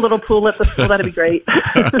 We'll put a little pool at the school. That'd be great.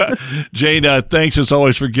 Jane, thanks as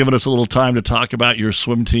always for giving us a little time to talk about your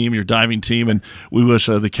swim team, your diving team, and we wish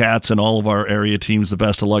the Cats and all of our area teams the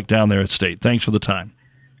best of luck down there at state. Thanks for the time.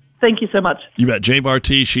 Thank you so much. You bet. Jay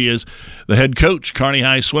Bartee, she is the head coach, Kearney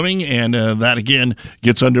High Swimming, and that, again,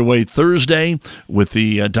 gets underway Thursday with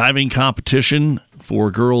the diving competition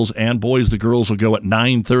for girls and boys. The girls will go at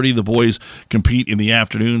 9:30. The boys compete in the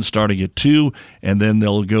afternoon starting at 2, and then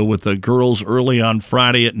they'll go with the girls early on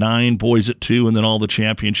Friday at 9, boys at 2, and then all the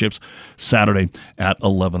championships Saturday at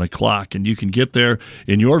 11 o'clock. And you can get there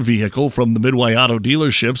in your vehicle from the Midway Auto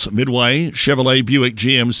dealerships, Midway, Chevrolet, Buick,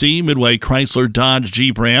 GMC, Midway, Chrysler, Dodge,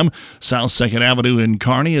 Jeep, Ram, South 2nd Avenue in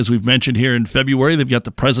Kearney. As we've mentioned here in February, they've got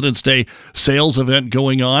the President's Day sales event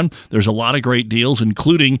going on. There's a lot of great deals,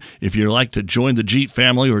 including if you'd like to join the Jeep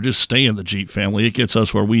family or just stay in the Jeep family. It gets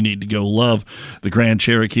us where we need to go. Love the Grand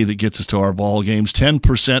Cherokee that gets us to our ball games.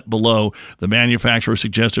 10% below the manufacturer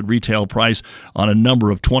suggested retail price on a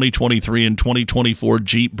number of 2023 and 2024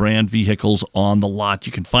 Jeep brand vehicles on the lot.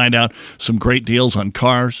 You can find out some great deals on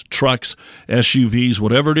cars, trucks, SUVs,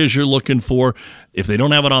 whatever it is you're looking for. If they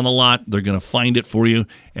don't have it on the lot, they're going to find it for you,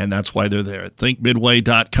 and that's why they're there at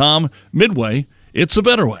thinkmidway.com. Midway, it's a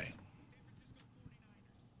better way.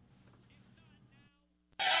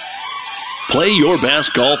 Play your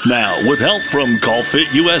best golf now with help from Golf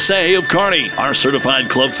Fit USA of Kearney. Our certified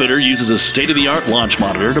club fitter uses a state-of-the-art launch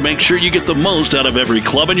monitor to make sure you get the most out of every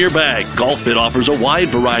club in your bag. Golf Fit offers a wide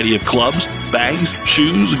variety of clubs, bags,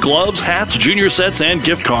 shoes, gloves, hats, junior sets, and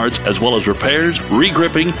gift cards, as well as repairs,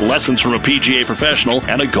 re-gripping, lessons from a PGA professional,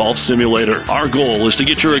 and a golf simulator. Our goal is to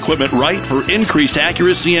get your equipment right for increased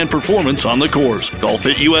accuracy and performance on the course. Golf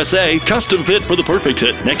Fit USA, custom fit for the perfect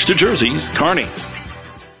hit, next to Jersey's Kearney.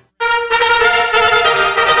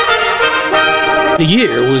 The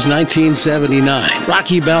year was 1979.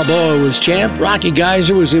 Rocky Balboa was champ. Rocky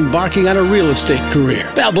Geyser was embarking on a real estate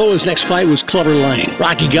career. Balboa's next fight was Clubber Lang.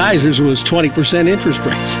 Rocky Geyser's was 20% interest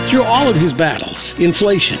rates. Through all of his battles,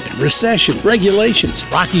 inflation, recession, regulations,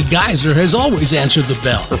 Rocky Geyser has always answered the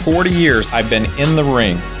bell. For 40 years, I've been in the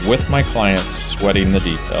ring with my clients, sweating the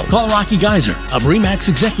details. Call Rocky Geyser of RE/MAX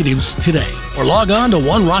Executives today or log on to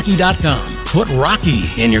onerocky.com. Put Rocky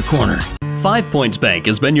in your corner. 5 Points Bank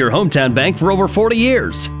has been your hometown bank for over 40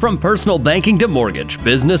 years. From personal banking to mortgage,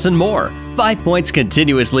 business, and more, 5 Points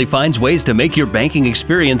continuously finds ways to make your banking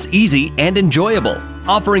experience easy and enjoyable.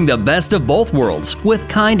 Offering the best of both worlds with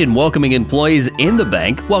kind and welcoming employees in the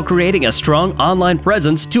bank while creating a strong online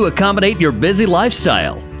presence to accommodate your busy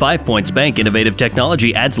lifestyle. 5 Points Bank innovative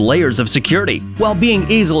technology adds layers of security while being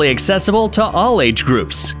easily accessible to all age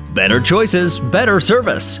groups. Better choices, better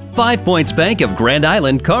service. 5 Points Bank of Grand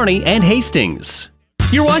Island, Kearney, and Hastings.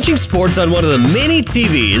 You're watching sports on one of the many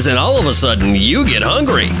TVs and all of a sudden you get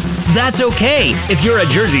hungry. That's okay. If you're at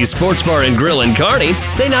Jersey's Sports Bar and Grill in Kearney,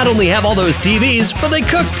 they not only have all those TVs, but they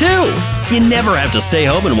cook too. You never have to stay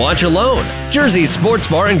home and watch alone. Jersey's Sports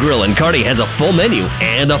Bar and Grill in Kearney has a full menu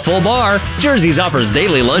and a full bar. Jersey's offers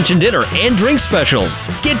daily lunch and dinner and drink specials.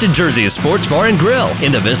 Get to Jersey's Sports Bar and Grill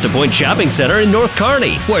in the Vista Point Shopping Center in North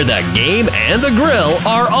Kearney, where the game and the grill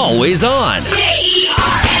are always on.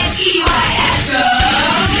 K-E-R-N-E-Y-S.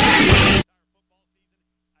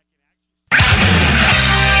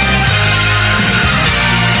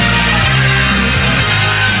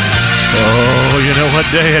 Oh, you know what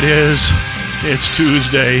day it is? It's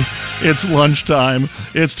Tuesday. It's lunchtime.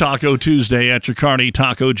 It's Taco Tuesday at your Kearney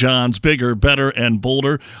Taco John's. Bigger, better, and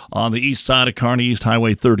bolder on the east side of Kearney, East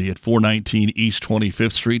Highway 30 at 419 East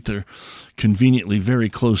 25th Street. They're conveniently very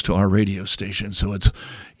close to our radio station, so it's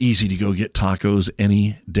easy to go get tacos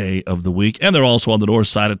any day of the week. And they're also on the north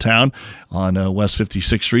side of town on West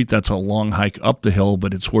 56th Street. That's a long hike up the hill,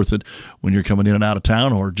 but it's worth it when you're coming in and out of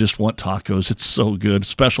town or just want tacos. It's so good.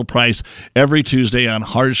 Special price every Tuesday on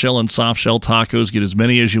hard shell and soft shell tacos. Get as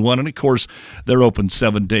many as you want. And, of course, they're open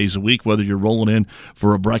 7 days a week, whether you're rolling in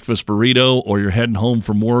for a breakfast burrito or you're heading home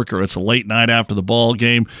from work or it's a late night after the ball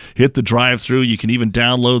game. Hit the drive-thru. You can even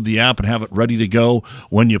download the app and have it ready to go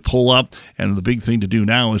when you pull up. And the big thing to do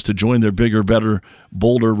now is to join their bigger, better,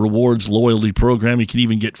 bolder rewards loyalty program. You can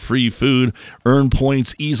even get free food, earn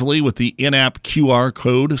points easily with the in-app QR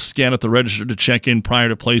code. Scan at the register to check in prior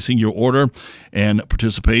to placing your order and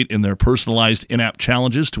participate in their personalized in-app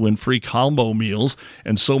challenges to win free combo meals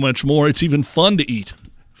and so much more. It's even fun to eat.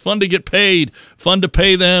 Fun to get paid, fun to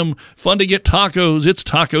pay them, fun to get tacos. It's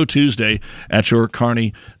Taco Tuesday at your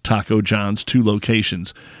Kearney Taco John's. 2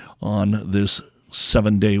 locations on this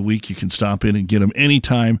 7-day week. You can stop in and get them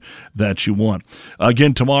anytime that you want.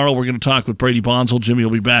 Again, tomorrow we're going to talk with Brady Bonzel. Jimmy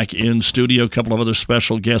will be back in studio. A couple of other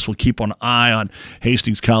special guests. We'll keep an eye on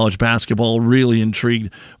Hastings College basketball. Really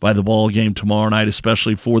intrigued by the ball game tomorrow night,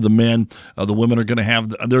 especially for the men. The women are going to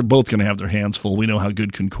have, they're both going to have their hands full. We know how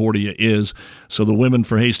good Concordia is. So the women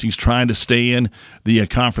for Hastings trying to stay in the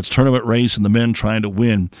conference tournament race, and the men trying to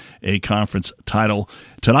win a conference title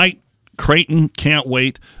tonight. Creighton, can't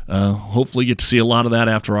wait. Hopefully get to see a lot of that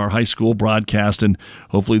after our high school broadcast, and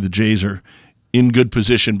hopefully the Jays are in good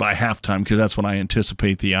position by halftime, because that's when I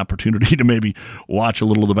anticipate the opportunity to maybe watch a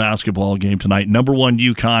little of the basketball game tonight. Number 1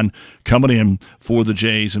 UConn coming in for the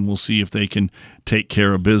Jays, and we'll see if they can take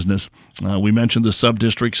care of business. We mentioned the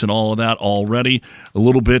sub-districts and all of that already. A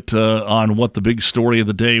little bit on what the big story of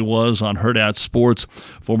the day was on Hurrdat Sports.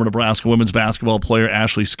 Former Nebraska women's basketball player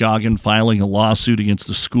Ashley Scoggin filing a lawsuit against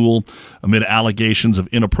the school amid allegations of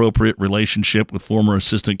inappropriate relationship with former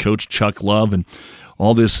assistant coach Chuck Love. And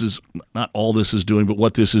all this is, not all this is doing, but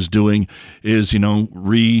what this is doing is,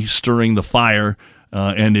 re-stirring the fire.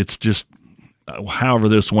 And it's just, however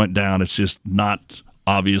this went down, it's just not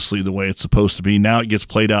obviously the way it's supposed to be. Now it gets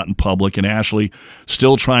played out in public, and Ashley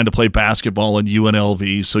still trying to play basketball in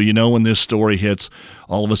UNLV. So when this story hits,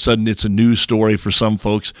 all of a sudden it's a news story for some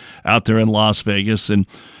folks out there in Las Vegas. And,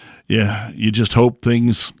 yeah, you just hope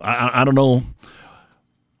things, I don't know,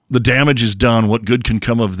 the damage is done. What good can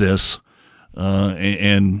come of this?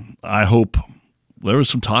 And I hope. There was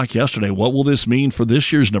some talk yesterday. What will this mean for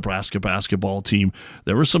this year's Nebraska basketball team?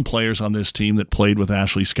 There were some players on this team that played with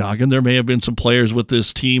Ashley Scoggin. There may have been some players with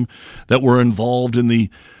this team that were involved in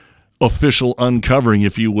the official uncovering,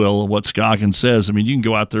 if you will, of what Scoggin says. I mean, you can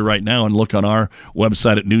go out there right now and look on our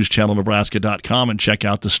website at newschannelnebraska.com and check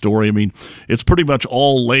out the story. I mean, it's pretty much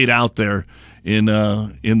all laid out there in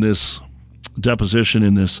this deposition,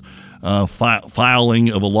 in this filing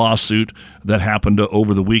of a lawsuit that happened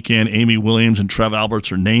over the weekend. Amy Williams and Trev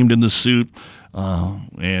Alberts are named in the suit,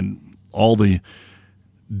 and all the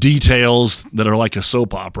details that are like a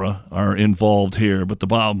soap opera are involved here. But the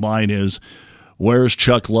bottom line is, where's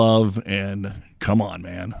Chuck Love? And come on,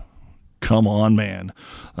 man. Come on, man.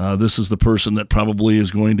 This is the person that probably is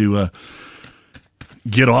going to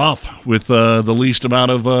get off with the least amount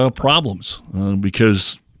of problems,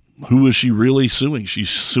 because who is she really suing?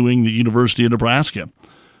 She's suing the University of Nebraska,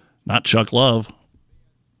 not Chuck Love.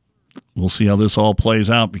 We'll see how this all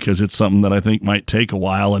plays out, because it's something that I think might take a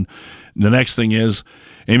while. And the next thing is,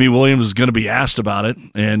 Amy Williams is going to be asked about it,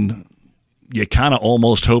 and you kind of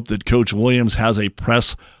almost hope that Coach Williams has a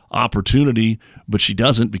press opportunity, but she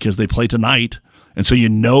doesn't, because they play tonight. And so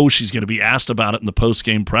she's going to be asked about it in the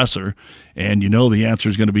post-game presser, and the answer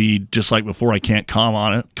is going to be just like before, I can't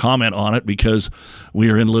comment on it because we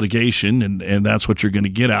are in litigation, and that's what you're going to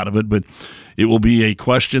get out of it. But it will be a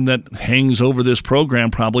question that hangs over this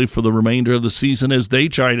program probably for the remainder of the season as they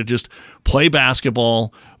try to just play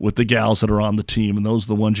basketball with the gals that are on the team, and those are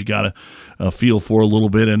the ones you got to feel for a little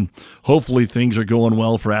bit. And hopefully things are going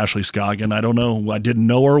well for Ashley Scoggin. I don't know. I didn't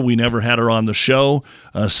know her. We never had her on the show.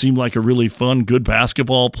 Seemed like a really fun, good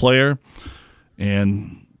basketball player,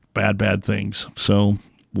 and bad things. So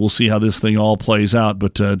we'll see how this thing all plays out.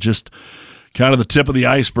 But just kind of the tip of the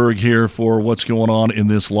iceberg here for what's going on in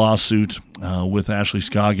this lawsuit with Ashley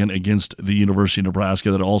Scoggin against the University of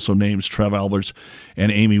Nebraska that also names Trev Alberts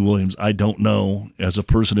and Amy Williams. I don't know, as a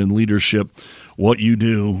person in leadership, what you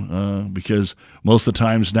do, because most of the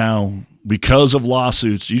times now, because of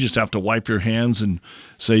lawsuits, you just have to wipe your hands and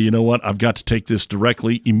say, you know what, I've got to take this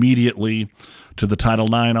directly, immediately to the Title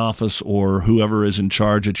IX office or whoever is in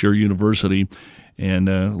charge at your university, and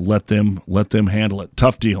let them handle it.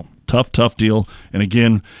 Tough deal. Tough deal. And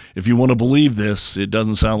again, if you want to believe this, it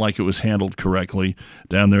doesn't sound like it was handled correctly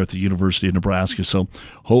down there at the University of Nebraska. So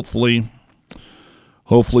hopefully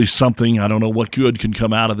something, I don't know what good can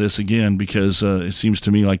come out of this again, because it seems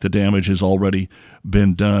to me like the damage has already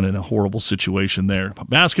been done in a horrible situation there.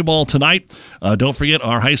 Basketball tonight. Don't forget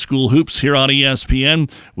our high school hoops here on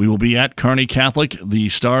ESPN. We will be at Kearney Catholic. The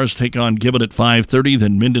Stars take on Gibbon at 5:30,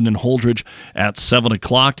 then Minden and Holdridge at 7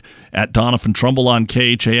 o'clock. At Donovan Trumbull on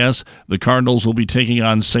KHAS, the Cardinals will be taking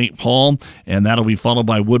on St. Paul, and that'll be followed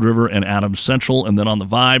by Wood River and Adams Central. And then on the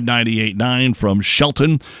Vibe 98.9 from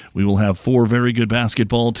Shelton, we will have 4 very good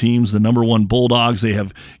basketball teams. The number 1 Bulldogs, they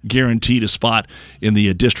have guaranteed a spot in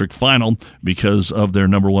the district final because of their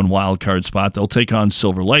number 1 wild card spot. They'll take on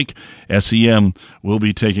Silver Lake. SEM will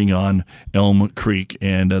be taking on Elm Creek,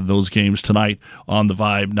 and those games tonight on the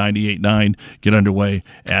Vibe 98.9 get underway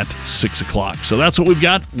at 6 o'clock. So that's what we've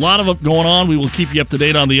got. A lot of it going on. We will keep you up to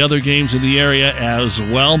date on the other games in the area as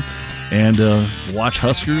well. and watch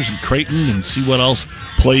Huskers and Creighton and see what else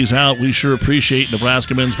plays out. We sure appreciate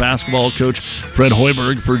Nebraska men's basketball coach Fred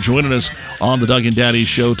Hoiberg for joining us on the Doug and Daddy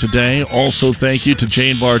Show today. Also, thank you to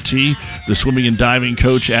Jane Bartee, the swimming and diving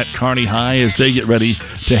coach at Kearney High, as they get ready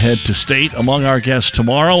to head to state. Among our guests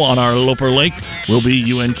tomorrow on our Loper Link will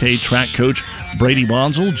be UNK track coach Brady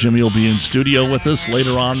Bonzel. Jimmy will be in studio with us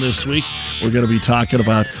later on this week. We're going to be talking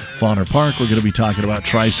about Fauner Park. We're going to be talking about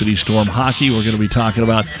Tri-City Storm hockey. We're going to be talking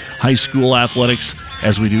about high school athletics,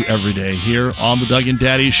 as we do every day here on the Doug and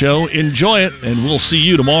Daddy Show. Enjoy it, and we'll see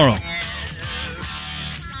you tomorrow.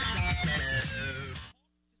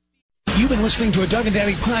 You've been listening to a Doug and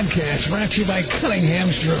Daddy podcast brought to you by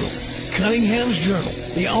Cunningham's Journal. Cunningham's Journal,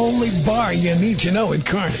 the only bar you need to know in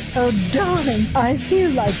Kearney. Oh, darling, I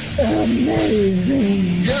feel like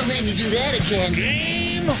amazing. Don't make me do that again.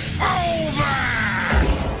 Game over!